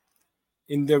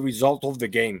in the result of the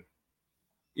game.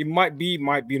 It might be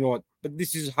not, but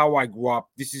this is how I grew up.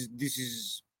 This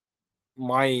is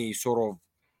my sort of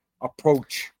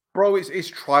approach. Bro,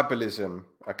 it's tribalism,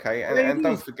 okay? And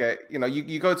don't forget, you know,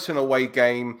 you go to an away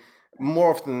game,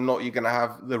 more often than not, you're going to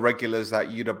have the regulars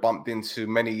that you'd have bumped into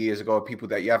many years ago, people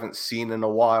that you haven't seen in a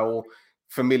while,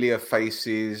 familiar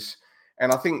faces.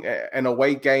 And I think an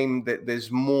away game that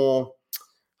there's more,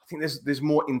 I think there's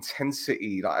more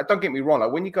intensity. Like, don't get me wrong,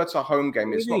 like when you go to a home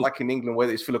game, it's not like in England where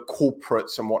it's full of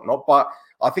corporates and whatnot, but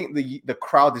I think the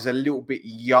crowd is a little bit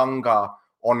younger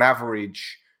on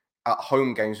average at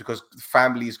home games because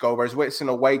families go, whereas when it's an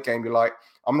away game, you're like,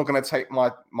 I'm not going to take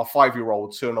my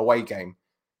 5-year-old to an away game.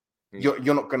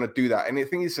 You're not going to do that. And I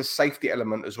think it's a safety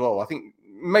element as well. I think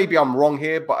maybe I'm wrong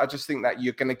here, but I just think that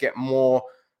you're going to get more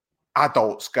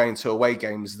adults going to away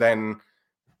games than,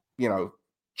 you know,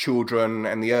 children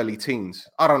and the early teens.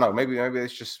 I don't know. Maybe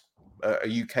it's just a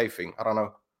UK thing. I don't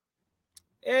know.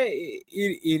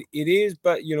 It is,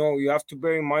 but you know, you have to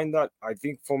bear in mind that I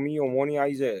think for me,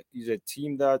 Omonoia is a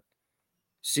team that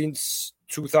since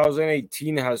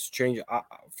 2018 has changed.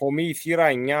 For me,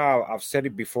 Thira Enya, I've said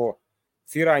it before,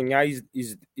 Thira Enya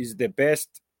is the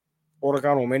best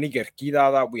oργανωμένη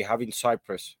κερκίδα that we have in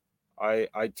Cyprus. I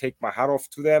take my hat off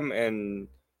to them and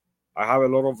I have a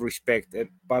lot of respect.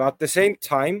 But at the same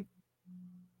time,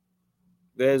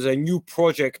 there's a new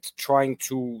project trying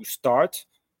to start.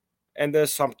 And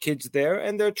there's some kids there,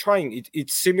 and they're trying.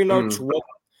 It's similar to what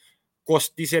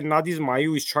Kostis and Nadis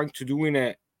Mayu is trying to do in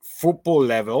a football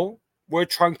level. We're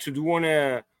trying to do on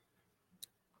a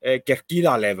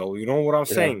Kerkida level. You know what I'm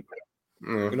saying?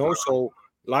 You know, so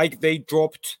like they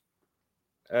dropped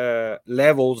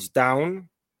levels down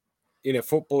in a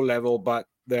football level, but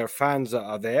their fans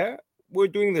are there. We're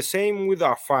doing the same with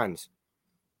our fans.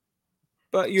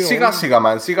 But you know, Siga,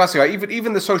 man.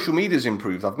 Even the social media's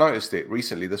improved. I've noticed it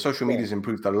recently. The social media's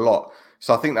improved a lot.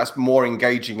 So I think that's more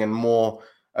engaging and more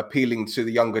appealing to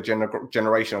the younger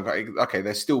generation. Okay,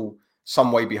 they're still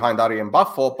some way behind Ari and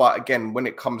Buffo, but again, when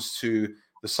it comes to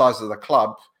the size of the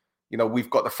club, you know, we've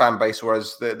got the fan base,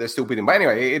 whereas they're still beating. But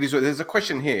anyway, there's a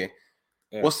question here.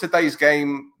 Yeah. Was today's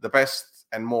game the best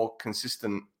and more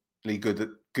consistently good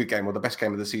game, or the best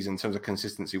game of the season in terms of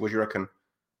consistency? What do you reckon?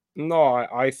 No,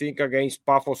 I think against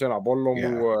Paphos and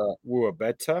Apollon we were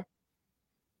better.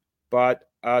 But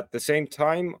at the same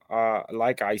time,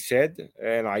 like I said,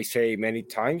 and I say many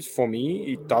times, for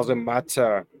me, it doesn't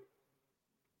matter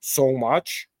so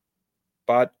much.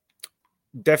 But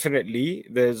definitely,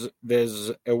 there's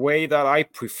a way that I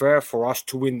prefer for us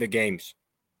to win the games.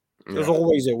 There's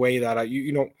always a way that I'll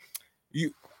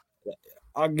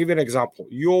give you an example.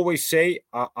 You always say,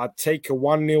 I'd take a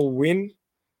 1-0 win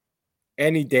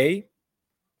any day,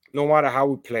 no matter how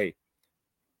we play.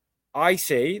 I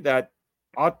say that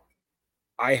I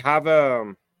have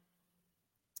a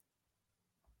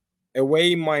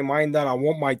way in my mind that I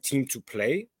want my team to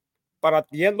play, but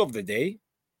at the end of the day,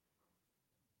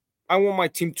 I want my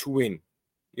team to win.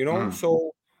 You know,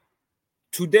 so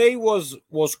today was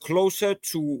closer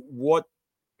to what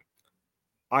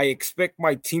I expect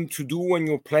my team to do when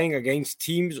you're playing against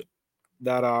teams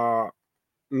that are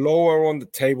lower on the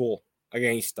table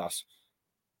against us.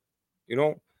 You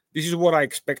know, this is what I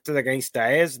expected against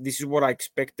AES. This is what I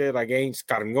expected against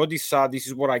Karmiotissa. This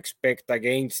is what I expect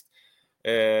against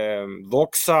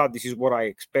Doxa. This is what I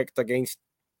expect against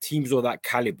teams of that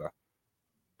caliber.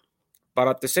 But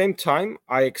at the same time,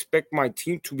 I expect my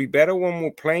team to be better when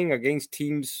we're playing against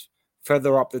teams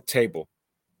further up the table.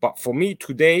 But for me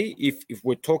today, if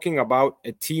we're talking about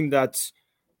a team that's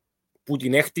που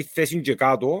την έκτη θέση και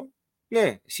κάτω,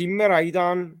 ναι, σήμερα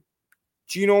ήταν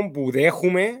εκείνο που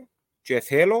δέχομαι και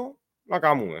θέλω να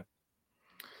κάνουμε.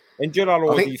 Εν και λαλώ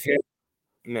ότι θέλω.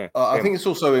 Ναι, I think it's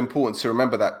also important to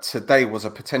remember that today was a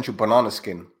potential banana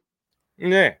skin.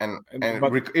 ναι. And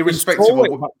But irrespective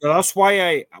of that's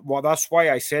why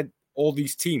I said all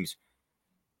these teams.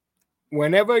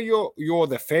 Whenever you're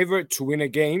the favorite to win a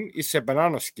game, it's a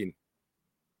banana skin.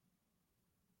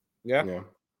 Yeah.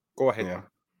 Go ahead. Yeah.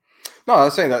 No, I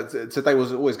was saying that today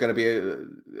was always going to be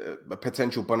a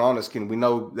potential banana skin. We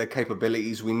know their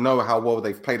capabilities. We know how well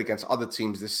they've played against other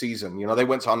teams this season. You know, they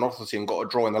went to Unorthodoxy and got a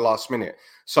draw in the last minute.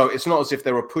 So it's not as if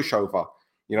they're a pushover.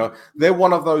 You know, they're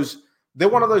one of those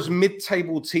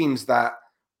mid-table teams that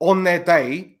on their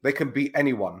day they can beat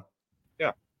anyone.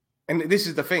 Yeah. And this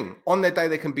is the thing. On their day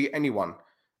they can beat anyone.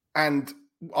 And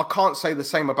I can't say the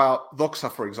same about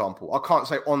Doxa, for example. I can't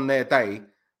say on their day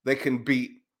they can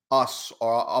beat us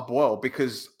or Abuel,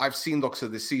 because I've seen Doxa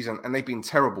this season and they've been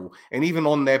terrible. And even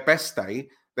on their best day,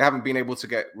 they haven't been able to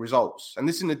get results. And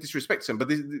this isn't a disrespect to them, but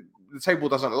the table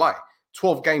doesn't lie.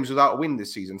 12 games without a win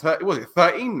this season. Was it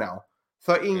 13 now?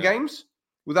 13 games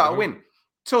without a win.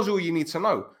 Tells you all you need to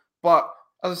know. But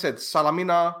as I said,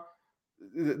 Salamina,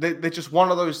 they're just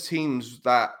one of those teams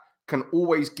that can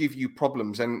always give you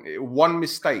problems. And one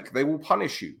mistake, they will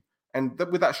punish you. And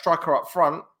with that striker up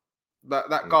front,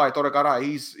 that guy Doragaray,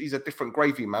 he's a different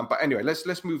gravy, man. But anyway,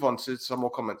 let's move on to some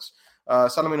more comments.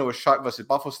 Salamina was shite versus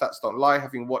Buffalo. Stats don't lie.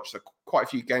 Having watched quite a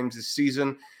few games this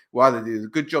season, we either did a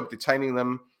good job detaining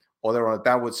them or they're on a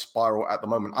downward spiral at the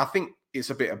moment. I think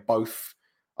it's a bit of both.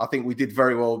 I think we did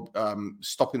very well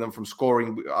stopping them from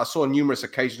scoring. I saw numerous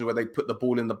occasions where they put the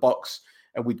ball in the box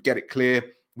and we'd get it clear.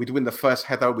 We'd win the first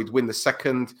header. We'd win the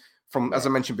second. As I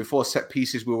mentioned before, set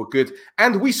pieces, we were good.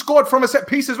 And we scored from a set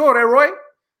piece as well, there, Roy.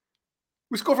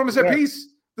 We scored from a set piece.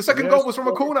 The second goal was from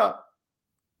a corner.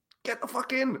 Get the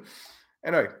fuck in.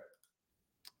 Anyway.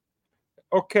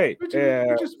 Okay.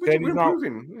 We're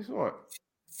improving. It's all right.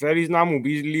 Θέλεις να μου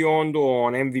πεις λίγο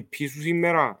τον MVP σου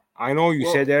σήμερα? I know you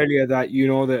said earlier that you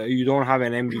know that you don't have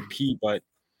an MVP, but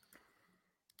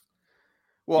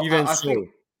even I think,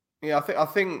 I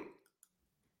think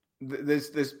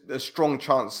there's a strong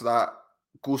chance that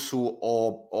Gusu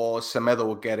or Semedo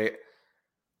will get it.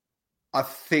 I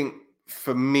think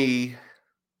for me,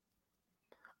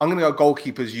 I'm going to go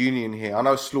goalkeepers union here. I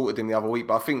know slaughtered him the other week,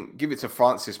 but I think give it to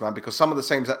Francis, man, because some of the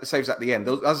saves at the end,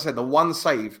 as I said, the one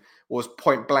save was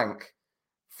point blank.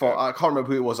 I can't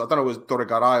remember who it was. I don't know if it was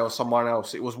Doragaray or someone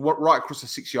else. It was right across the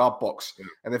 6-yard box,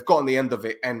 and they've gotten the end of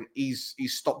it, and he's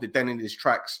stopped it then in his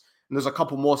tracks. And there's a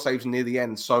couple more saves near the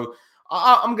end. So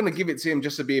I'm going to give it to him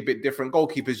just to be a bit different.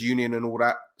 Goalkeepers union and all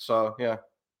that. So, yeah.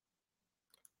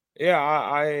 Yeah,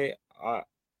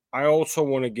 I also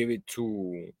want to give it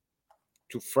to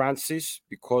Francis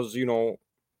because, you know,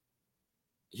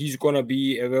 he's going to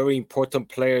be a very important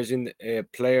player in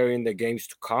the games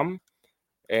to come.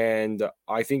 And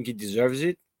I think he deserves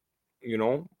it, you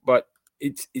know. But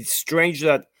it's strange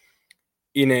that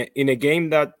in a game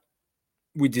that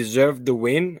we deserved the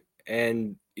win,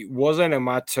 and it wasn't a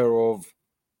matter of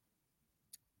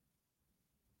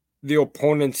the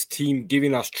opponent's team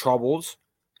giving us troubles.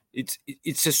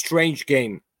 It's a strange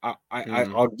game.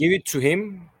 I'll give it to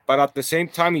him, but at the same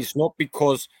time, it's not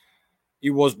because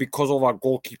it was because of our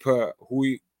goalkeeper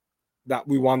that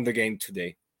we won the game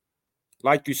today.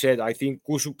 Like you said, I think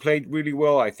Gusu played really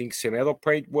well. I think Semedo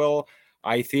played well.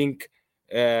 I think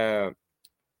our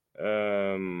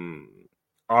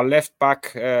left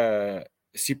back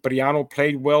Cipriano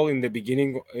played well in the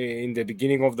beginning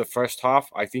of the first half.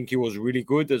 I think he was really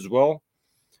good as well.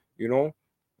 You know,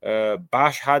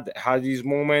 Bash had his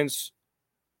moments.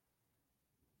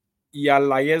 Οι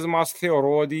αλλαγές μας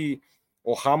θεωρώ ότι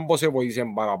ο Χάμπος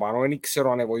βοήθησε παραπάνω. Δεν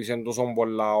ξέρω αν βοήθησε τόσο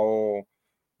πολλά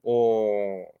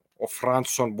ο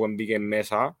Φράνσον που μπήκε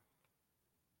μέσα.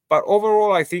 But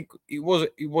overall, I think it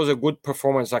was a good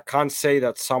performance. I can't say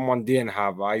that someone didn't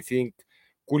have. I think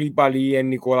Koulibaly and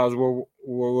Nicolas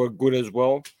were good as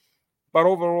well. But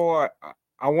overall,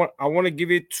 I want to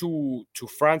give it to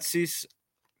Francis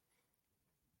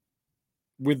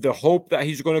with the hope that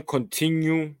he's going to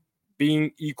continue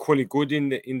being equally good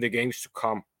in the games to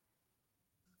come.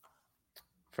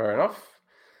 Fair enough.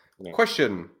 Yeah.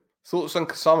 Question: thoughts on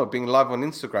Kasama being live on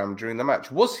Instagram during the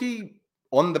match? Was he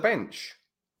on the bench?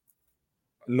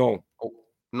 No. Oh,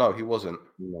 no, he wasn't.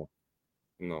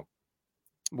 No.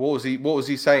 What was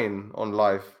he saying on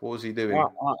live? What was he doing?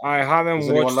 I haven't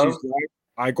watched his live.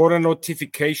 I got a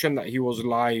notification that he was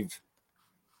live,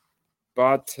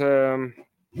 but I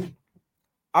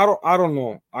don't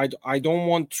know. I don't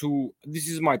want to. This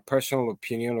is my personal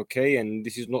opinion, okay, and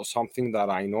this is not something that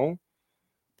I know.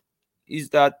 Is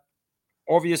that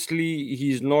obviously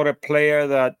he's not a player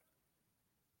that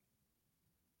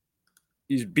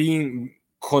is being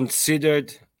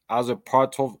considered as a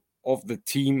part of the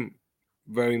team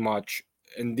very much,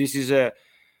 and this is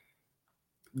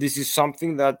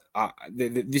something that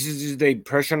this is the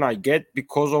impression I get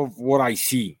because of what I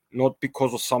see, not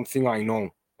because of something I know.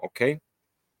 Okay,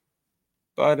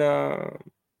 but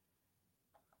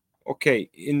okay,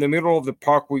 in the middle of the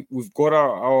park, we've got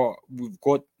we've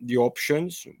got the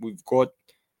options. We've got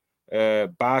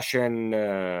Bash and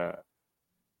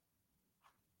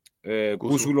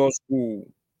Gusulos who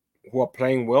are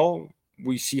playing well.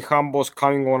 We see Hambos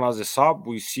coming on as a sub.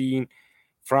 We see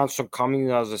Franson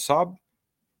coming as a sub.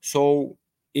 So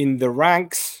in the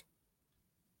ranks,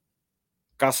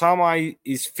 Kasama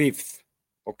is fifth.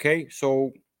 Okay,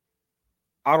 so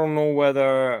I don't know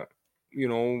whether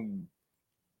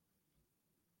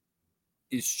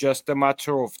it's just a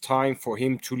matter of time for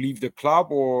him to leave the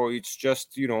club, or it's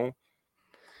just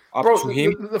up Bro, to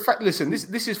him. the fact, listen,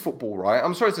 this is football, right?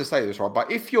 I'm sorry to say this, right?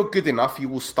 But if you're good enough, you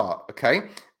will start, okay?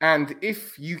 And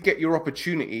if you get your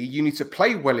opportunity, you need to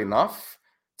play well enough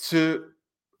to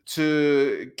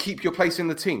keep your place in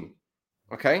the team,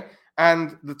 okay?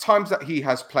 And the times that he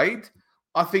has played,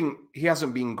 I think he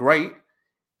hasn't been great.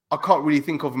 I can't really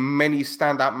think of many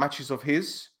standout matches of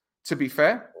his, to be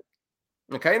fair.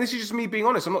 Okay, and this is just me being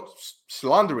honest. I'm not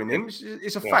slandering him.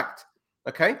 It's a fact.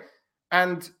 Okay,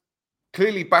 and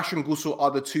clearly Bash and Gusul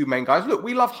are the two main guys. Look,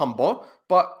 we love Humbo,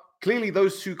 but clearly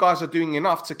those two guys are doing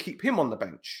enough to keep him on the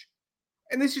bench.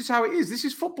 And this is how it is. This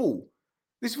is football.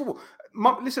 This is football.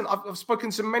 Listen, I've spoken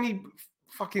to many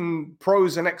fucking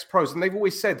pros and ex-pros, and they've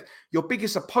always said your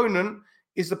biggest opponent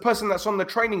is the person that's on the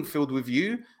training field with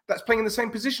you that's playing in the same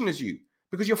position as you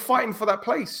because you're fighting for that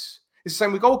place. It's the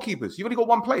same with goalkeepers. You've only got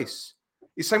one place.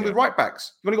 It's the same with right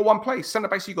backs. You've only got one place. Centre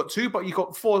backs, you've got two, but you've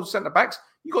got four centre backs.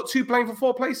 You've got two playing for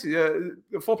four places,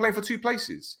 four playing for two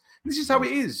places. This is how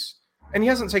it is. And he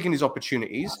hasn't taken his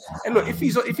opportunities. And look, if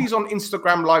he's on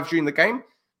Instagram live during the game,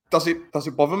 does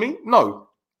it bother me? No.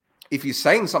 If he's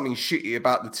saying something shitty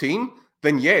about the team,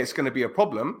 then yeah, it's going to be a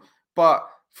problem. But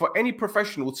for any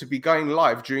professional to be going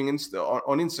live on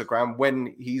Instagram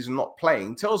when he's not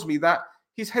playing tells me that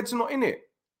his head's not in it.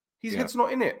 His head's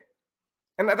not in it.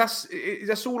 And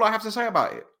that's all I have to say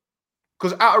about it.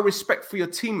 Because out of respect for your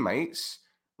teammates,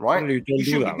 right? You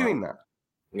shouldn't be doing that.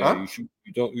 Yeah, huh?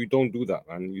 You don't do that,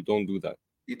 man. You don't do that.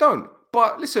 You don't.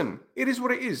 But listen, it is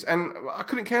what it is, and I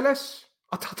couldn't care less.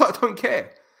 I don't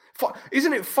care.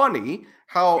 Isn't it funny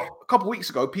how a couple of weeks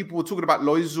ago people were talking about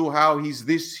Loizu, how he's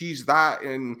this, he's that,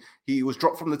 and he was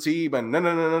dropped from the team, and no,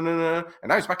 and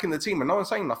now he's back in the team, and no one's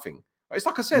saying nothing. It's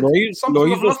like I said,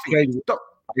 something of nothing.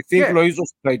 I think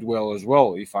Loizo's played well as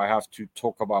well. If I have to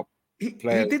talk about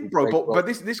players, he did, bro. But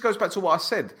this goes back to what I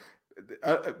said.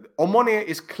 Omonoia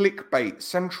is clickbait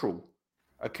central.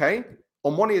 Okay,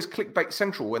 Omonoia is clickbait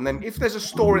central, and then if there's a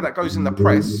story that goes in the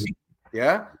press,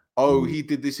 yeah. Oh, he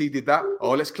did this, he did that.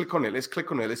 Oh, let's click on it. Let's click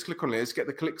on it. Let's click on it. Let's get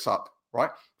the clicks up, right?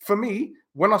 For me,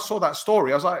 when I saw that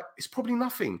story, I was like, it's probably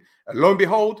nothing. And lo and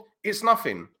behold, it's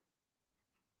nothing.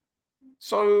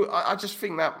 So I just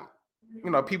think that,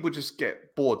 people just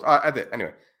get bored. I did.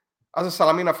 Anyway, as a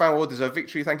Salamina fan, well-deserved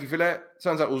victory. Thank you for that.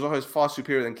 Turns out Uzoho is far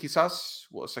superior than Kisas.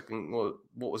 What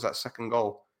was that second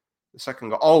goal? The second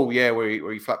goal. Oh, yeah, where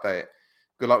he flapped at it.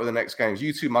 Good luck with the next games.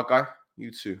 You too, my guy.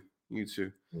 You too.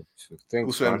 Thanks,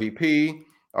 also, man. MVP.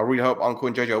 I really hope Uncle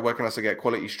and JJ are working us to get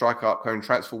quality striker upcoming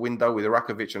transfer window with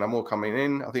Irakovic and Amor coming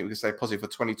in. I think we can stay positive for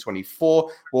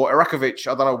 2024. Well, Irakovic,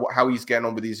 I don't know how he's getting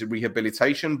on with his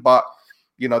rehabilitation, but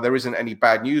there isn't any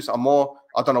bad news. Amor,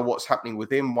 I don't know what's happening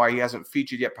with him, why he hasn't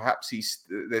featured yet. Perhaps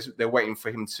they're waiting for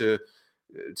him to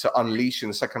unleash in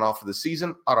the second half of the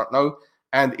season. I don't know.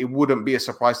 And it wouldn't be a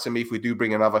surprise to me if we do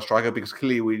bring another striker because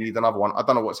clearly we need another one. I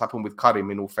don't know what's happened with Karim,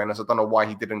 in all fairness. I don't know why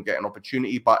he didn't get an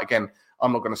opportunity. But again,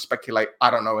 I'm not going to speculate. I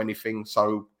don't know anything.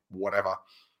 So whatever.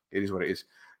 It is what it is.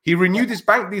 He renewed his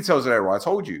bank details there, I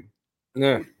told you.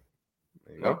 Yeah.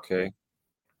 Okay.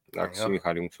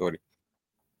 Karim, sorry.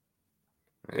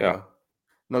 Yeah.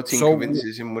 No team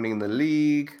convinces him winning the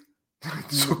league.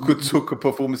 Good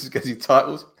performances getting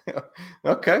titles.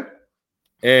 Okay.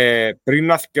 Πριν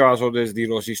να θυκευάσω τις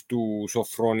δηλώσεις του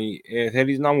Σοφρόνη,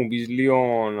 θέλεις να μου πεις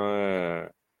λίγο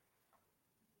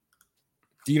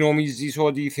τι νομίζεις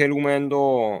ότι θέλουμε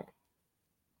το...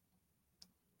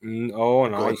 Oh,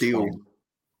 nice one.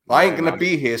 I ain't gonna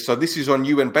be here, so this is on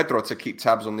you and Bedro to keep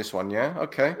tabs on this one, yeah?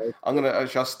 Okay.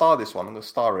 Shall I star this one? I'm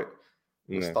gonna star it.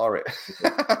 Star it.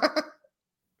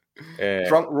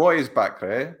 Drunk Roy is back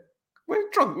there. We're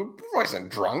drunk. Roy isn't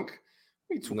drunk.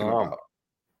 What are you talking about?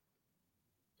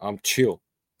 I'm chill.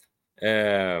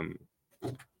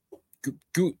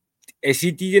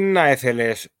 Εσύ τι να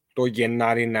έθελες το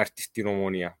Γενάρη να έρθεις στην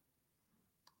Ομόνοια?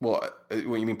 What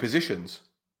you mean positions?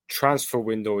 Transfer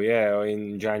window, yeah,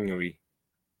 in January.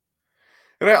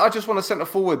 I just want a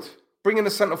centre forward. Bring in a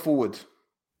centre forward.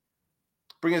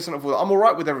 I'm all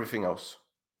right with everything else.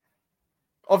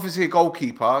 Obviously, a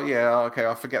goalkeeper. Yeah, okay,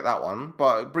 I forget that one.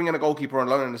 But bring in a goalkeeper and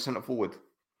loan in a centre forward.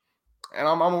 And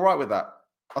I'm all right with that.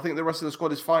 I think the rest of the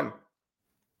squad is fine.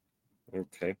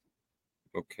 Okay.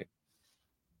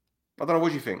 I don't know, what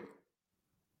do you think?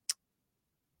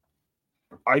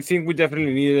 I think we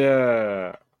definitely need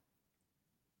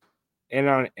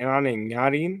έναν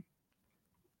εννιάρι.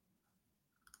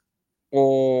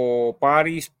 Ο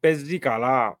Πάρης παίζει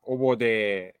καλά,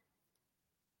 οπότε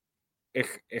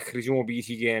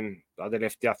χρησιμοποιήθηκε τα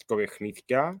τελευταία 2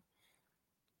 παιχνίδια.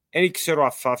 Δεν ξέρω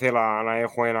αν θα ήθελα να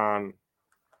έχω έναν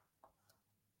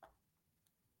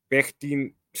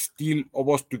παίχτη στυλ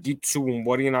όπως του Κίτσου που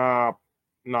μπορεί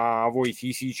να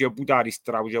βοηθήσει και από τα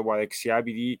αριστερά και από τα δεξιά,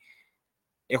 επειδή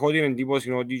έχω την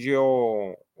εντύπωση ότι και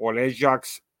ο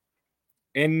Λέζαξ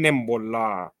είναι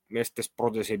πολλά μες στις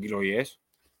πρώτες επιλογές.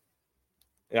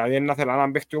 Δηλαδή να θέλω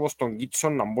έναν παίχτη όπως τον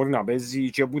Κίτσον να μπορεί να παίζει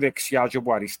και από δεξιά και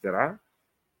από αριστερά.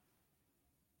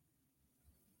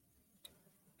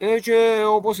 Και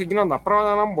όπως έγιναν τα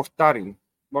πράγματα να μπορτάρει.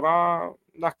 Μπορά,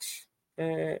 εντάξει,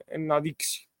 να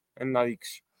δείξει.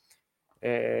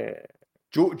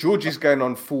 George is going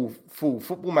on full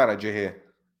football manager here.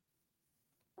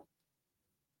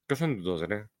 Ποιος είναι τούτος,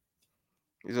 ρε?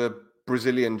 He's a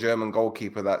Brazilian German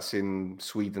goalkeeper that's in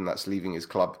Sweden that's leaving his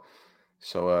club.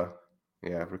 So,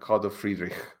 yeah, Ricardo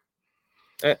Friedrich.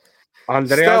 Still,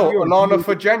 Onana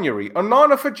for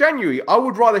January. I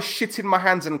would rather shit in my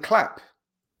hands and clap.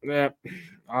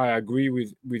 I agree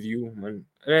with you, man.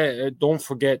 Don't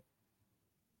forget,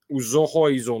 Uzoho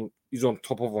is on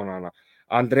top of Onana.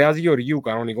 Ανδρέας Γεωργίου,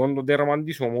 κανονικόν το τέρμα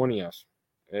της Ομόνοιας.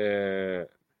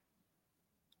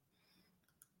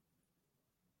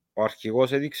 Ο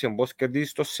αρχηγός έδειξε πως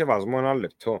κερδίζει το σεβασμό ένα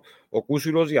λεπτό. Ο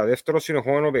Κούσουλος για δεύτερο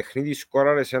συνεχόμενο παιχνίδι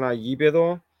σκόραρε σε ένα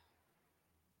γήπεδο.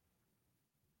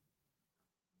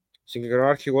 Συγκεκριμένα ο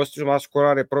αρχηγός της ομάδας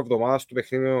σκόραρε προεβδομάδα στο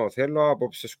παιχνίδι με ο Θέλο.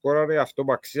 Απόψε σκόραρε. Αυτό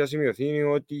που αξίζει να σημειωθεί είναι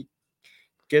ότι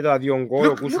και τα 2 γκολ.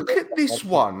 Look at this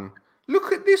one.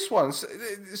 Look at this one.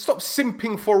 Stop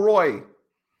simping for Roy.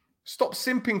 Stop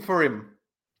simping for him.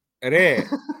 Ρε,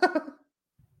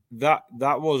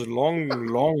 that was long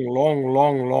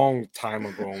time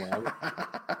ago, man.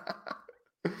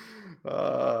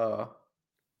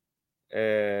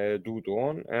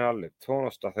 Τούτον, ένα λεπτό, ο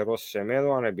σταθερός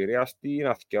Σεμέδο, ανεπηρέαστη,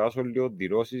 να θυκευάσω λίγο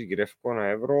δηλώσεις, γυρεύκω να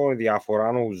ευρώ, διαφορά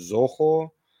ο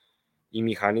Ζόχο, η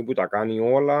μηχανή που τα κάνει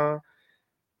όλα.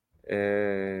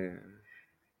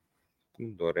 Πού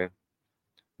είναι το ρε.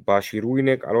 Μπασιρού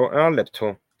είναι καλό, ένα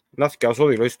λεπτό, να θυκευάσω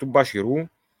δηλώσεις του Μπασιρού.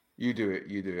 You do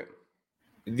it.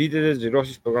 Δείτε τις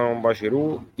δηλώσεις που έκαναν ο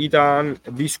Μπασιρού. Ήταν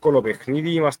δύσκολο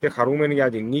παιχνίδι, είμαστε χαρούμενοι για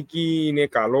την νίκη, είναι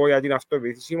καλό για την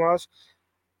αυτοεπίθεση μας.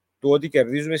 Το ότι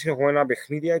κερδίζουμε συνεχόμενα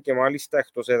παιχνίδια και μάλιστα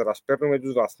εκτός έδρας. Παίρνουμε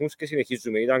τους βαθμούς και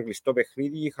συνεχίζουμε. Ήταν κλειστό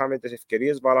παιχνίδι, είχαμε τις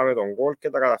ευκαιρίες, βάλαμε τον γκολ και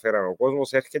τα καταφέραμε. Ο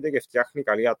κόσμος έρχεται και φτιάχνει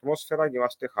καλή ατμόσφαιρα και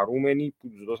είμαστε χαρούμενοι που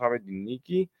τους δώσαμε την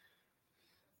νίκη.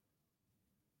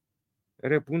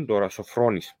 Ρε, πού είναι τώρα,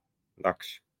 Σοφρόνης.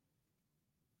 Εντάξει.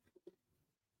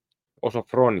 Ο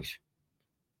Σοφρόνης.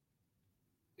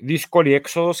 Δύσκολη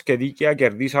έξοδος και δίκαια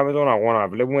κερδίσαμε τον αγώνα.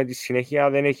 Βλέπουμε τη συνέχεια,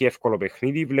 δεν έχει εύκολο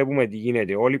παιχνίδι. Βλέπουμε τι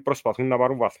γίνεται. Όλοι προσπαθούν να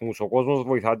πάρουν βαθμούς. Ο κόσμος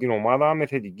βοηθά την ομάδα με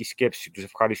θετική σκέψη. Τους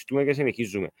ευχαριστούμε και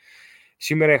συνεχίζουμε.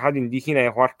 Σήμερα είχα την τύχη να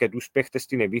έχω αρκετούς παίχτες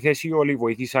στην επίθεση. Όλοι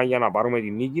βοήθησαν για να πάρουμε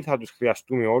την νίκη. Θα τους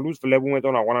χρειαστούμε όλους. Βλέπουμε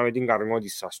τον αγώνα με την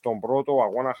καρμιότητα. Στον πρώτο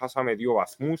αγώνα χάσαμε 2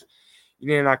 βαθμούς.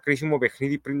 Είναι ένα κρίσιμο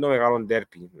παιχνίδι πριν το μεγάλο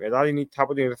ντέρπι. Μετά την ήττα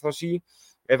από την ορθώση,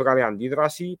 έβγαλε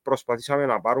αντίδραση, προσπαθήσαμε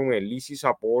να πάρουμε λύσεις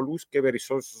από όλους και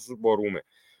περισσότερους όσους μπορούμε.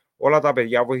 Όλα τα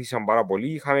παιδιά βοήθησαν πάρα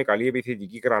πολύ, είχαμε καλή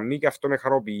επιθετική γραμμή και αυτό με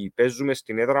χαροποιεί. Παίζουμε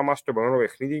στην έδρα μας το επόμενο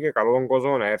παιχνίδι και καλό τον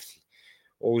κόσμο να έρθει.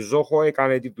 Ο Ζόχο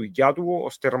έκανε τη δουλειά του, ο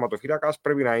τερματοφύλακας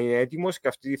πρέπει να είναι έτοιμος και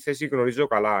αυτή τη θέση γνωρίζω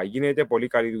καλά. Γίνεται πολύ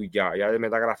καλή δουλειά. Για τις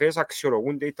μεταγραφές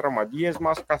αξιολογούνται οι τραυματίες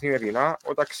μας καθημερινά.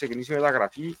 Όταν ξεκινήσει η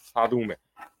μεταγραφή θα δούμε.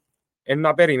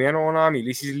 Να περιμένω να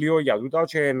μιλήσεις λίγο για τούτα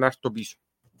και να έρθω πίσω.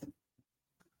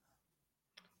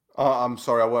 I'm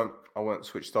sorry,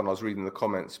 switched on. I was reading the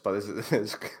comments, but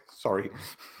there's sorry,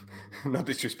 no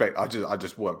disrespect. I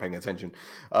just weren't paying attention.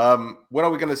 When are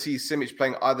we going to see Simic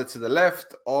playing either to the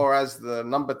left or as the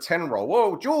number 10 role?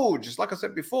 Whoa, George! Just like I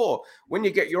said before, when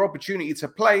you get your opportunity to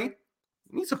play, you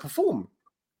need to perform.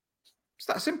 It's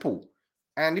that simple.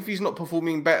 And if he's not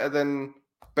performing better than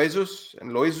Bezos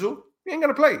and Loizu, he ain't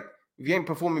going to play. If he ain't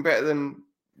performing better than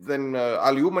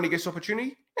Aliou when he gets opportunity,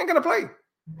 he ain't going to play.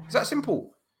 It's that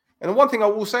simple. And the one thing I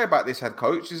will say about this head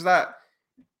coach is that,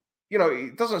 he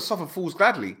doesn't suffer fools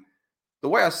gladly. The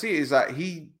way I see it is that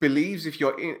he believes if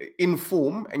you're in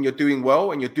form and you're doing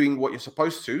well and you're doing what you're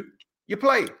supposed to, you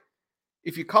play.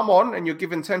 If you come on and you're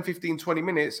given 10, 15, 20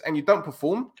 minutes and you don't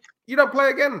perform, you don't play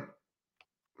again.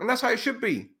 And that's how it should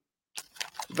be.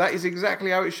 That is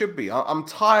exactly how it should be. I'm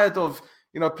tired of,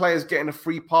 players getting a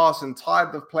free pass and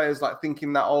tired of players like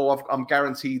thinking that, I'm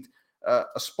guaranteed a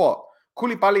spot.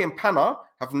 Koulibaly and Pana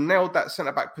have nailed that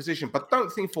centre-back position. But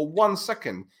don't think for 1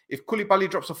 second, if Koulibaly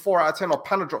drops a 4 out of 10 or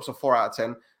Pana drops a 4 out of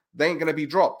 10, they ain't going to be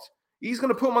dropped. He's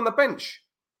going to put them on the bench.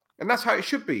 And that's how it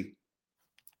should be.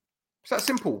 It's that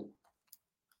simple.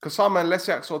 Kasama and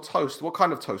Lesiak's or toast. What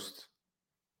kind of toast?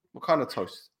 What kind of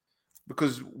toast?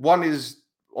 Because one is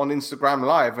on Instagram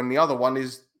Live and the other one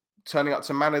is turning up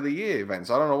to Man of the Year events.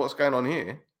 I don't know what's going on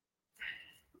here.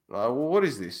 What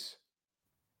is this?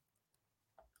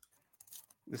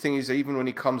 The thing is, even when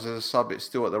he comes as a sub, it's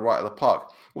still at the right of the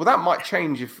park. Well, that might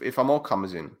change if Amol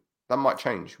comes in. That might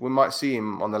change. We might see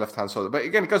him on the left-hand side. But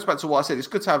again, it goes back to what I said. It's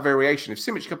good to have variation. If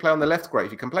Simic can play on the left, great.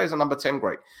 If he can play as a number 10,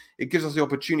 great. It gives us the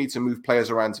opportunity to move players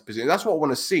around to position. That's what I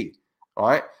want to see,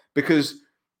 right? Because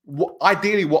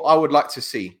ideally, what I would like to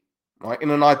see, right,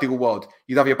 in an ideal world,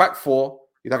 you'd have your back four,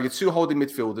 you'd have your two holding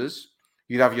midfielders,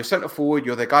 you'd have your centre forward,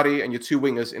 your Degari, and your two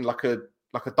wingers in like a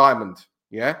diamond,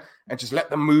 yeah? And just let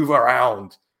them move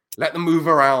around. Let them move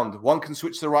around. One can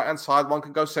switch to the right-hand side. One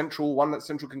can go central. One that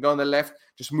central can go on the left.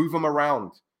 Just move them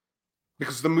around.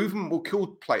 Because the movement will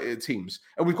kill teams.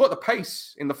 And we've got the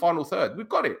pace in the final third. We've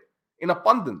got it in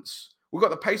abundance. We've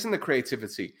got the pace and the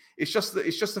creativity. It's just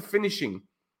the finishing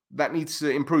that needs to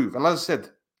improve. And as I said,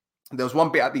 there was one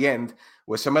bit at the end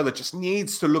where Semedo just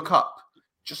needs to look up.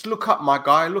 Just look up, my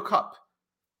guy. Look up.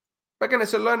 But again,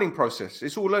 it's a learning process.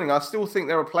 It's all learning. I still think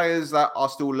there are players that are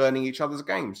still learning each other's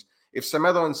games. If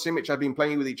Semedo and Simic had been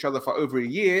playing with each other for over a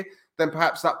year, then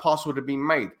perhaps that pass would have been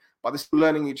made. But they're still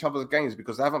learning each other's games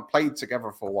because they haven't played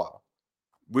together for a while.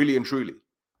 Really and truly.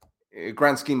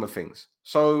 Grand scheme of things.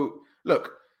 So,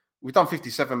 look, we've done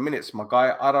 57 minutes, my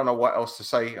guy. I don't know what else to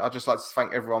say. I'd just like to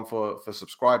thank everyone for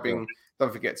subscribing. Yeah.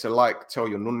 Don't forget to tell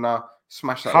your nunna.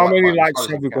 Smash that. How many likes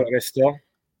have we got, Esther?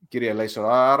 Give it a lesson.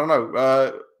 I don't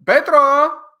know.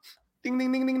 Pedro! Ding,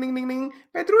 ding, ding, ding, ding, ding, ding.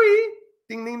 Pedro!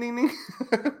 Ding, ding, ding, ding.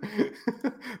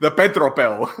 The Pedro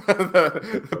bell.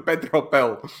 the Pedro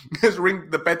bell. Just ring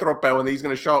the Pedro bell and he's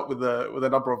going to show up with a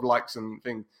number of likes and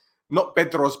things. Not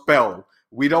Pedro's bell.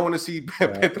 We don't want to see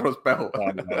Pedro's bell.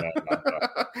 No.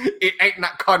 It ain't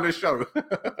that kind of show.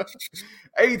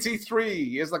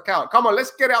 83 is the count. Come on,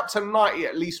 let's get it up to 90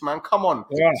 at least, man. Come on.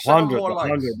 Yeah,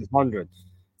 100.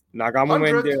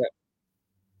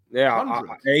 Yeah,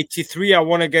 83. I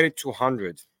want to get it to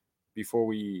 100 before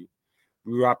we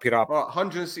wrap it up. All right,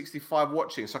 165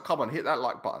 watching. So come on, hit that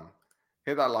like button.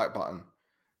 Hit that like button.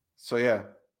 So yeah.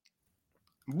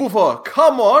 Buffer,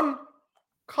 come on.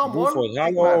 Come Buffer, on.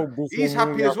 hello, Buffer, he's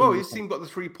happy as well. His team got the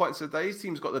 3 points a day. His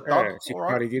team's got the dub. All right.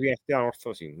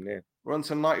 We're on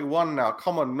to 91 now.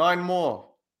 Come on, 9 more.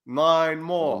 9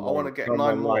 more. I want to get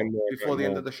 9 more before the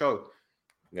end of the show.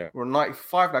 Yeah. We're on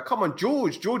 95 now. Come on,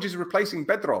 George. George is replacing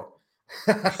Pedro.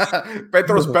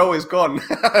 Pedro's bell is gone.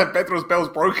 Pedro's bell's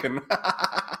broken.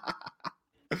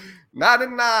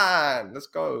 99. Let's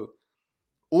go.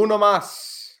 Uno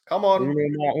más. Come on.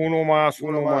 Uno más.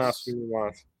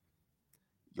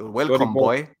 You're welcome,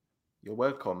 boy. You're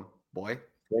welcome, boy.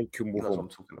 Thank you, He knows what I'm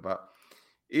talking about.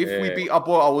 If we beat our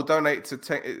boy, I will donate to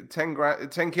 10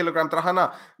 kilogram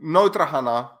Trahana. No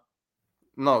Trahana.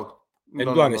 No.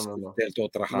 No.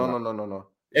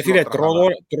 Έφυγε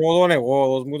τρόδον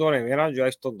εγώ, μου τον εμένα και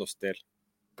άιστον το στέλ.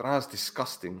 That's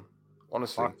disgusting.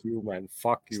 Honestly. Fuck you, man.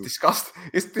 Fuck you.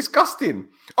 It's disgusting.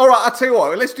 All right, I'll tell you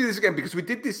what. Let's do this again because we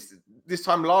did this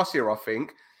time last year, I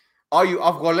think. Are you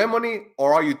Avgolemoni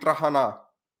or are you Trahana?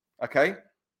 Okay?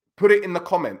 Put it in the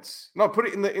comments. No, put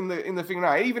it in the thing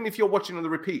now. Even if you're watching on the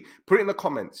repeat, put it in the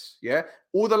comments. Yeah?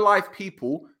 All the live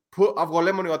people, put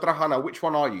Avgolemoni or Trahana. Which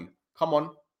one are you? Come on.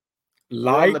 We're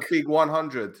on the big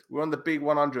 100. We're on the big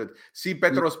 100. See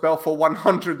Pedro's bell for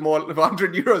 100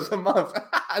 euros a month.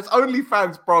 As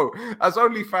OnlyFans, bro. As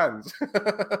OnlyFans.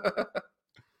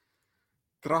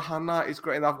 Trahana is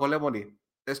great enough. Golemoni.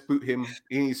 Let's boot him.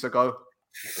 He needs to go.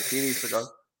 He needs to go.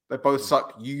 They both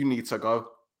suck. You need to go.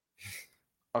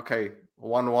 Okay,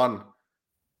 1-1.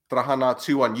 Trahana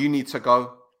 2-1. You need to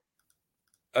go.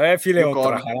 You're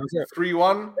gone.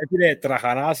 3-1.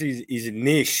 3-1 is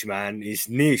niche, man. It's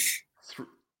niche.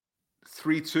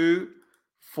 3-2,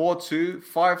 4-2,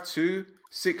 5-2,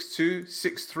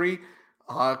 6-2,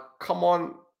 6-3. Come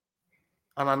on.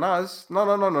 Ananas?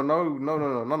 No,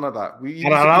 none of that.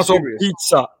 Ananas on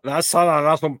pizza. That's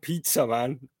ananas on pizza,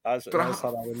 man. That's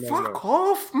fuck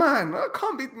off, man. That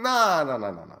can't be. No.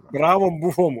 Bravo,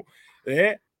 bufomu.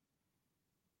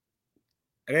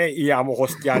 Iamo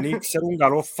hostiani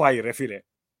serungalo fire, file.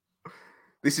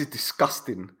 This is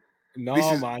disgusting. No,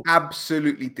 this is man.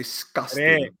 Absolutely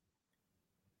disgusting.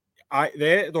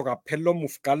 Το καπέλο μου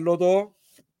βγάλω το.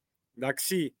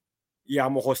 Εντάξει.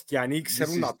 Iamo hostiani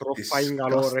serunatro fire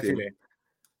galo, ρε φίλε.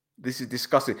 This is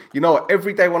disgusting. You know what?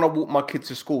 Every day when I walk my kid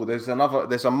to school, there's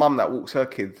a mum that walks her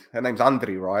kid. Her name's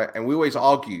Andri, right? And we always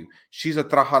argue. She's a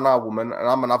Trahana woman, and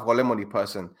I'm an Avgolemoni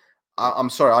person. I'm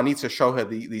sorry, I need to show her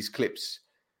these clips.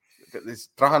 This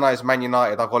Trahana is Man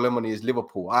United, Avgolemoni is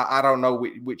Liverpool. I don't know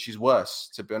which is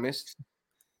worse, to be honest.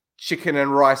 Chicken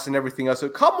and rice and everything else. So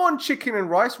come on, chicken and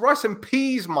rice and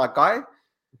peas, my guy.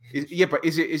 But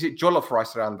is it jollof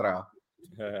rice, Andrea?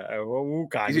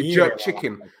 Is it jerk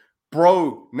chicken?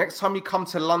 Bro, next time you come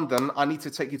to London, I need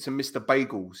to take you to Mr.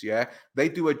 Bagels, yeah? They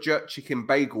do a jerk chicken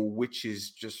bagel, which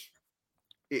is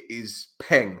it is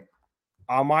peng.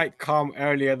 I might come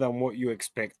earlier than what you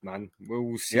expect, man. We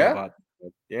will see about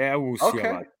that. Yeah, we'll see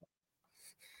about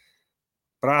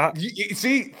that. You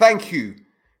see, thank you.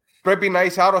 Πρέπει να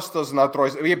είσαι άρρωστος να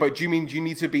τρώεις. Yeah, but do you mean you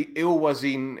need to be ill as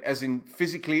in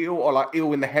physically ill or like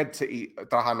ill in the head to eat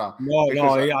trahana?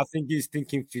 No, I think he's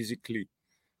thinking physically.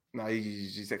 No,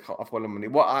 he's like, I've got money.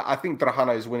 Well, I think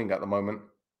Trahana is winning at the moment.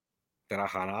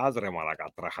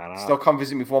 Trahana. Still come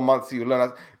visit me for 1 month. You learn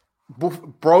that.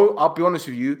 Bro, I'll be honest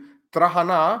with you.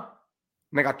 Trahana,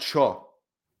 nega cho.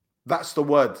 That's the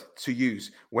word to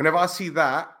use. Whenever I see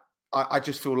that, I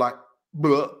just feel like,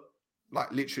 bleh, like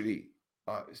literally,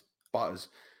 it's butters.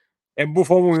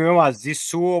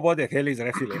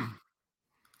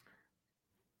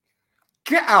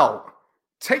 Get out.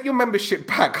 Take your membership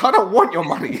back. I don't want your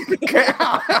money. Get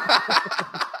out.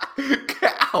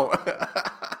 Get out.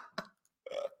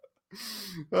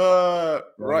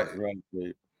 Right.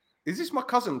 Is this my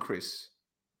cousin Chris?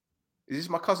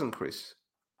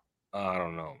 I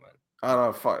don't know, man. I don't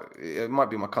know. Fuck. It might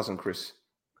be my cousin Chris.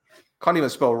 Can't even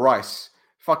spell rice.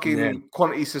 Fucking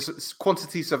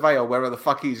quantity surveyor, wherever the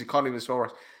fuck he is. You can't even spell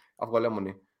rice. I've got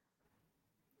lemon.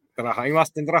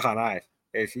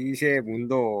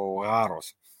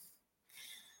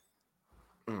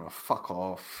 Fuck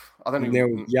off. I don't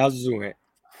even... I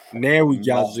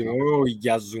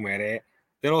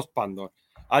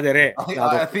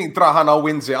think Trahana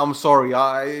wins it. I'm sorry.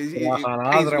 It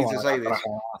pains me to say this.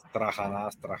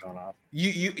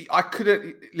 I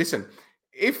couldn't... Listen,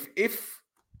 if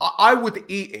I would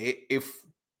eat it if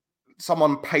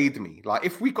someone paid me. Like,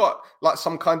 if we got like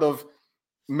some kind of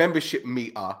membership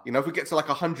meter, you know, if we get to like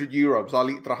 100 euros, I'll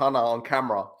eat Trahana on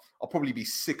camera. I'll probably be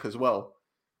sick as well.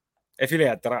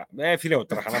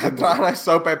 Trahana is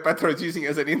so bad, Petro is using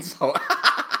it as an insult.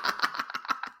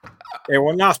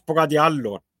 Εγώ να σου πω κάτι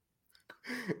άλλο.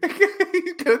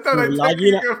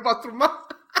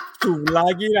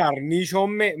 Σουβλάκι να αρνήσω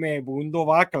με πούντο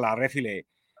βάκλα, ρε φίλε.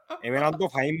 Εμένα το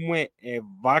φαΐν μου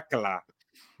βάκλα.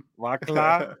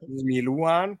 Βάκλα,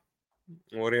 μιλούαν.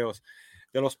 Ωραίος.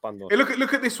 Τέλος πάντων. Hey,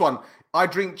 look at this one. I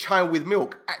drink chai with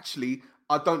milk. Actually,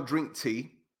 I don't drink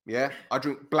tea. Yeah, I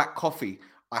drink black coffee.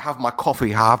 I have my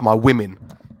coffee. I have my women.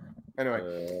 Anyway.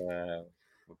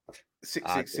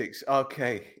 666.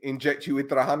 Okay. Inject you with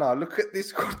Trahana. Look at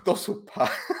this.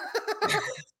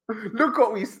 Look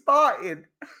what we started.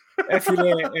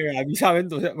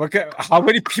 How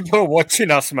many people are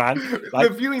watching us, man? Like,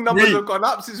 the viewing numbers have gone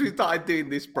up since we started doing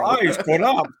this, bro. Oh, it's gone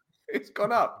up. It's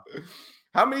gone up.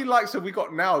 How many likes have we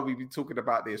got now? We've been talking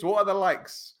about this. What are the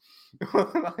likes? Food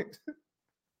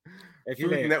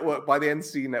Network by the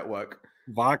NC Network.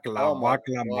 Vakla,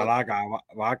 Malaga.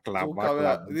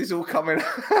 This is all coming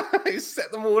out. He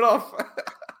set them all off.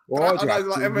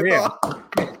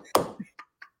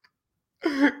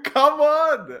 Come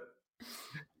on.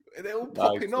 They're all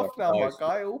popping off now, my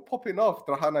guy. All popping off.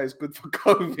 Trahana is good for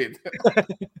COVID.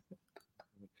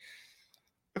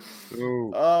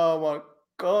 Oh, my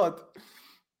God.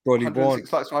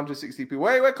 106 likes, 160 people.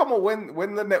 Wait, come on.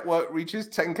 When the network reaches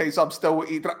 10k subs, still will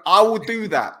eat. I will do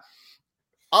that.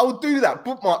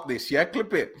 Bookmark this, yeah?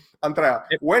 Clip it. Andrea,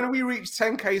 when we reach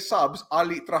 10k subs,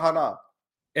 I'll eat Trahana.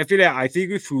 I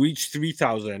think if we reach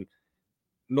 3,000,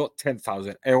 not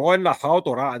 10,000. Εγώ να φάω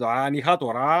τώρα, αν είχα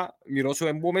τώρα, μυρώσω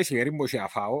εμπό μεσημέρι μου να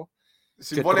φάω.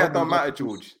 Sympholia don't matter,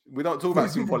 George. We don't talk about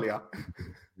Sympholia.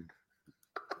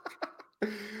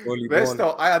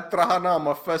 Still, I had Trahana on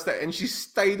my first day, and she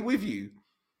stayed with you.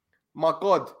 My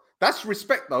God, that's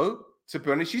respect, though. To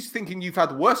be honest, she's thinking you've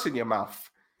had worse in your mouth.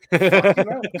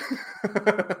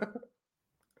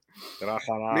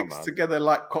 Mixed together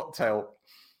like cocktail.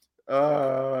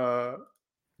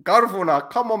 Garvuna,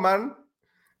 come on, man.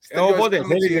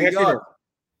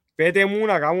 Πέτε μου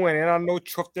να κάνουμε ένα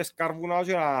no-choftες καρβουνά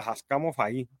και να χασκάμω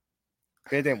φαΐ.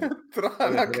 Πέτε μου.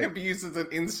 That can be used as an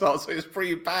insult, so it's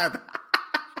pretty bad.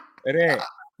 Ρε.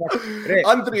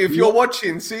 Andrew, if you're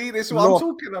watching, see, this is what I'm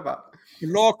talking about.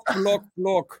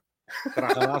 Block.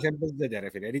 Τραχανάς εμπέζεται ρε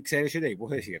φίλε. Ρίξε έχετε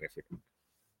υπόθεση ρε φίλε.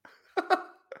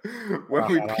 When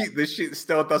we beat the shit,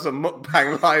 still does a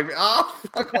mukbang live.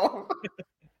 Fuck off.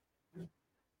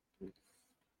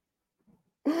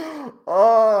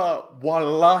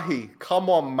 Wallahi. Come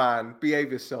on, man.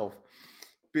 Behave yourself.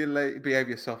 Behave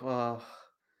yourself.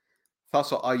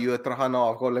 Tasso, are you a Trahana?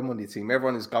 I've got Lemony team.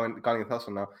 Everyone is going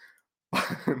Tasso now.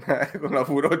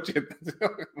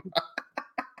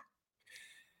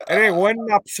 Ρε, εγώ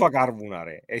είναι ψω καρβούνα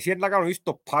ρε. Εσύ να κάνεις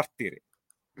το πάρτι ρε.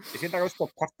 Εσύ να κάνεις το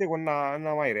πάρτι εγώ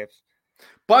να μαϊρεύεις.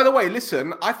 By the way,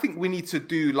 listen, I think we need to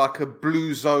do like a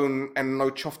Blue Zone and No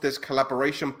Choftes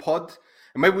collaboration pod.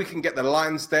 And maybe we can get the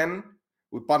Lions then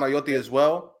with Banayoti as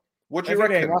well. What do you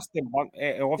reckon?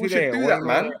 We should do that,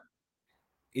 man.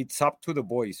 It's up to the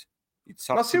boys.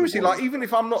 No, seriously, like even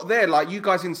if I'm not there, like you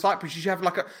guys in Cyprus, you should have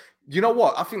like a. You know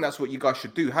what? I think that's what you guys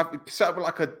should do. Set up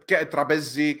like get a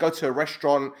trapezi, go to a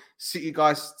restaurant, sit you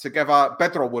guys together.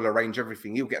 Pedro will arrange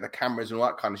everything. He'll get the cameras and all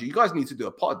that kind of shit. You guys need to do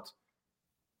a pod.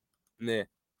 Ναι.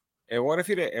 Εγώ ρε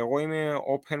φίλε, εγώ είμαι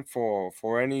open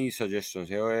for any suggestions.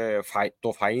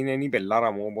 Το φαΐ είναι η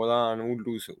πελάρα μου, οπότε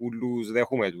ούλους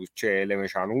δέχομαι τους και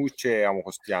λεμεσανούς και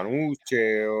αμοχωστιανούς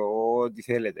και ό,τι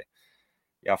θέλετε.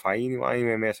 Για φαΐ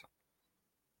είμαι μέσα.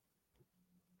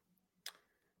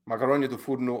 Μακαρόνια του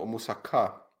φούρνου ο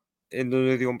μουσακά. Είναι το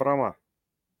ίδιο πράγμα.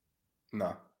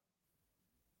 Να.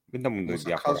 Δεν τα μου το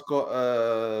διάφορα. Musaka's got,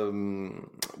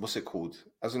 what's it called?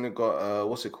 Hasn't it got,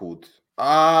 what's it called?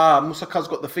 Musaka's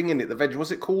got the thing in it, the veg.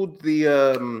 What's it called? The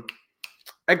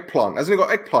eggplant. Hasn't it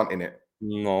got eggplant in it?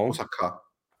 No. Musaka.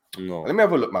 No. Let me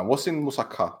have a look, man. What's in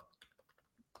moussaka?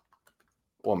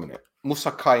 1 minute.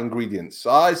 Moussaka ingredients.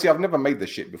 See, I've never made this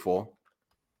shit before.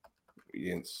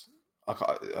 Ingredients.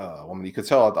 You could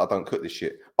tell I don't cook this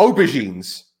shit. Aubergines.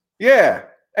 Yeah.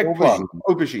 Eggplant.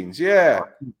 Aubergines. Yeah.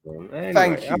 Anyway,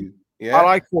 thank you. Yeah. I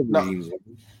like aubergines.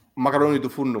 Macaroni di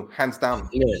forno, hands down.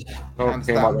 Yeah. Hands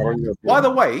down. By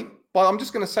the way, but I'm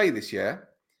just going to say this, yeah.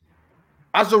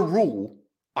 As a rule,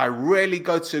 I rarely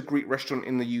go to a Greek restaurant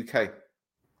in the UK.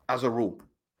 As a rule.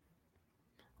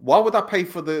 Why would I pay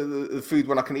for the food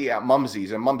when I can eat at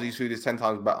Mumsy's and Mumsy's food is 10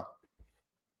 times better?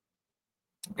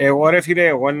 Εγώ ρε φίλε,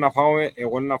 εγώ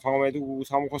να φάω με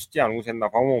τους αμοχωστιανούς, να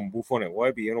φάω με τον μπούφον, εγώ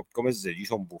επειδή κόμες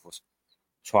ζεγείς ο μπούφος.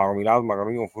 Σου αγμιλάω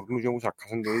μακαρόνι ο φούρνου και μου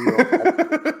σακάσαν το ίδιο.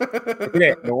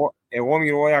 Φίλε, εγώ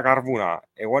μιλώ για καρβούνα,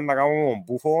 εγώ να κάνω με τον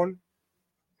μπούφον,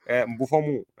 μπούφο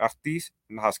μου αυτής,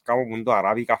 να σας κάνω που είναι το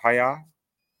αράβικα φάια,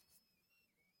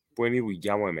 που είναι η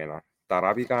δουλειά μου εμένα. Τα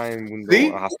αράβικα είναι το...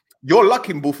 You're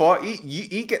lucky, Buffa.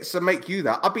 He gets to make you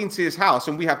that. I've been to his house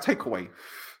and we have takeaway.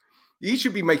 You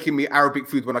should be making me Arabic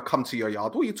food when I come to your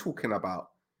yard. What are you talking about?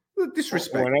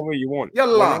 Disrespect. Whenever you want.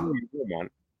 Yallah. Whenever you want, man.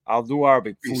 I'll do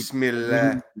Arabic food.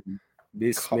 Bismillah.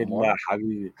 Bismillah,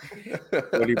 habibi.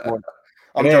 What do you want?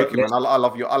 I'm joking, man. I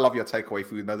love your takeaway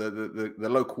food. No, the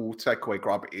local takeaway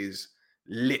grub is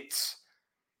lit.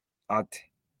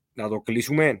 Να το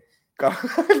κλείσουμε.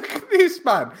 This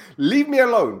man. Leave me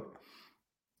alone.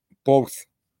 Both.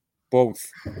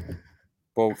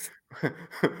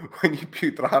 When you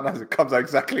puke Rahanas, it comes out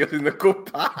exactly as in the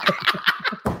kupa.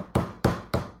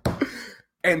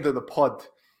 End of the pod.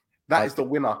 That is the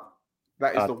winner.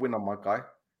 That is the winner, my guy.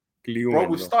 Bro,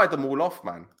 we've started them all off,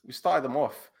 man. We started them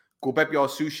off. Gubebya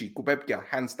sushi. Gubebya,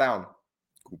 hands down.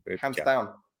 Hands down.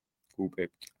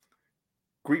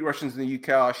 Greek Russians in the UK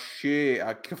are shit.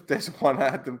 There's one I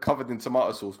had them covered in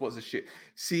tomato sauce. What's the shit?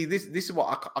 See, this is what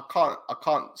I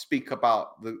can't speak about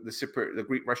the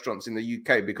Greek restaurants in the UK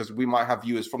because we might have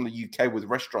viewers from the UK with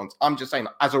restaurants. I'm just saying,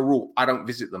 as a rule, I don't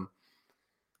visit them,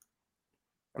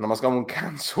 and I must go and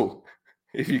cancel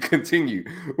if you continue.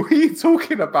 What are you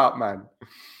talking about, man?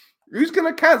 Who's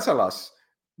gonna cancel us,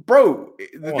 bro?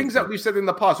 The things that we've said in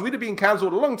the past, we'd have been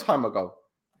cancelled a long time ago.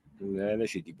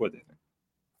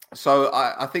 So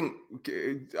I think,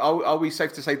 are we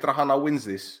safe to say Trahana wins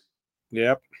this?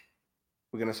 Yep.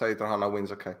 We're going to say Drahana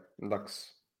wins, okay.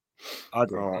 Εντάξει.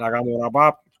 Να κάνω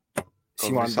wrap-up.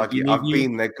 Σημαντική I've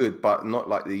been there good, but not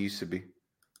like they used to be.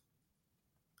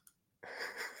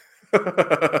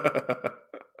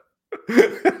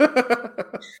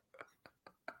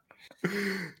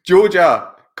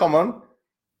 Georgia, come on.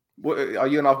 What, are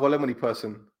you an Avgolemoni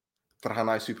person?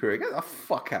 Drahana is superior. Get the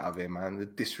fuck out of here, man. The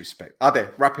disrespect. Ade,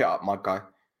 wrap it up, my guy.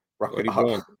 Wrap it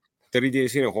up. Τρίτη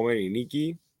συνεχόμενη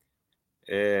νίκη.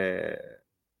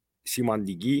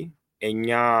 Σημαντική.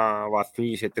 9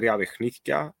 βαθμοί σε 3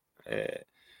 παιχνίδια.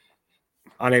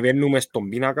 Ανεβαίνουμε στον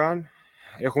πίνακα.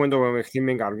 Έχουμε το παιχνίδι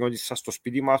με Καρμιώτισσα στο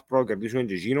σπίτι μας. Πρέπει να κερδίσουμε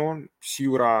και εκείνον.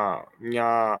 Σίγουρα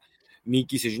μια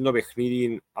νίκη σε εκείνο το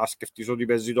παιχνίδι, ας σκεφτείς ότι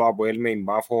παίζει το ΑΠΟΕΛ με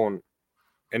Μπάφον,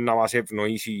 να μας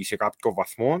ευνοήσει σε κάποιο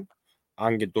βαθμό,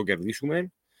 αν και το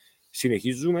κερδίσουμε.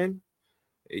 Συνεχίζουμε.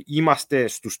 Είμαστε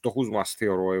στους στόχους μας,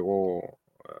 θεωρώ εγώ,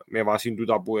 με βάση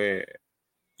τούτα που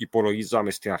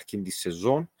υπολογίζαμε στην αρχή της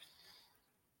σεζόν.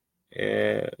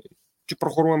 Και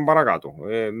προχωρούμε παρακάτω.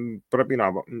 Πρέπει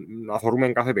να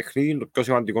θεωρούμε κάθε παιχνίδι. Το πιο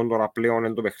σημαντικό τώρα πλέον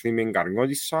είναι το παιχνίδι με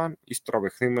Καρμιώτισσα, ύστερα το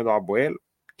παιχνίδι με το ΑΠΟΕΛ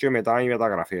και μετά οι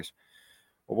μεταγραφές.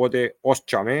 Οπότε, ως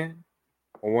τσάμε,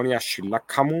 Ομόνια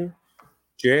Σιλάκα μου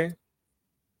και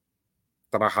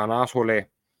Τραχανάς Ολέ.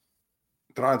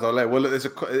 Well, there's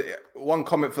one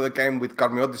comment for the game with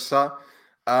Garmioddissa.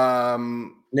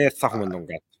 Ναι, θα έχουμε τον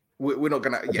κάτι. We're not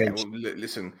going to... Yeah, well,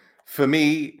 listen. For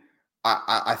me,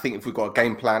 I think if we've got a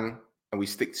game plan and we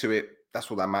stick to it, that's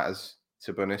all that matters,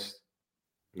 to be honest.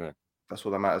 Ναι. That's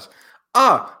all that matters.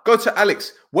 Go to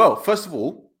Alex. Well, first of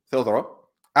all, Theodoro,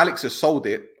 Alex has sold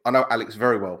it. I know Alex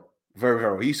very well. Very,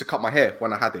 very well. He used to cut my hair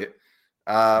when I had it.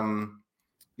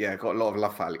 Yeah, got a lot of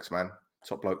love for Alex, man.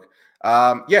 Top bloke.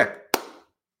 Yeah.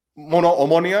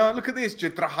 Omonoia. Look at this.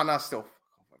 Drahana still.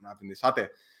 I'm having this.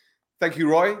 Thank you,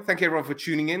 Roy. Thank you, everyone, for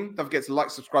tuning in. Don't forget to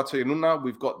like, subscribe to Yanuna.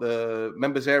 We've got the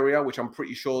members area, which I'm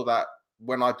pretty sure that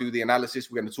when I do the analysis,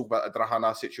 we're going to talk about the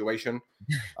Drahana situation.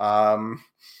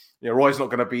 Roy's not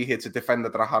going to be here to defend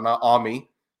the Drahana army.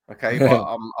 Okay, but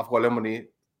I've got Lemony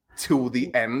till the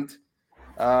end.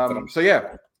 So yeah,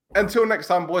 until next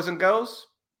time, boys and girls.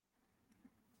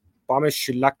 Πάμε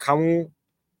Σιλάκα μου.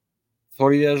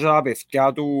 Θωρείτε τα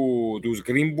παιδιά τους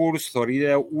Green Bulls,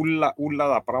 θωρείτε όλα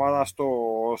τα πράγματα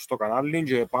στο κανάλι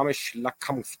και πάμε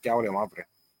Σιλάκα μου θυκιά όλε μαύρε.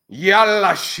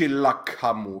 Yalla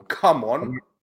Σιλάκα μου, come on.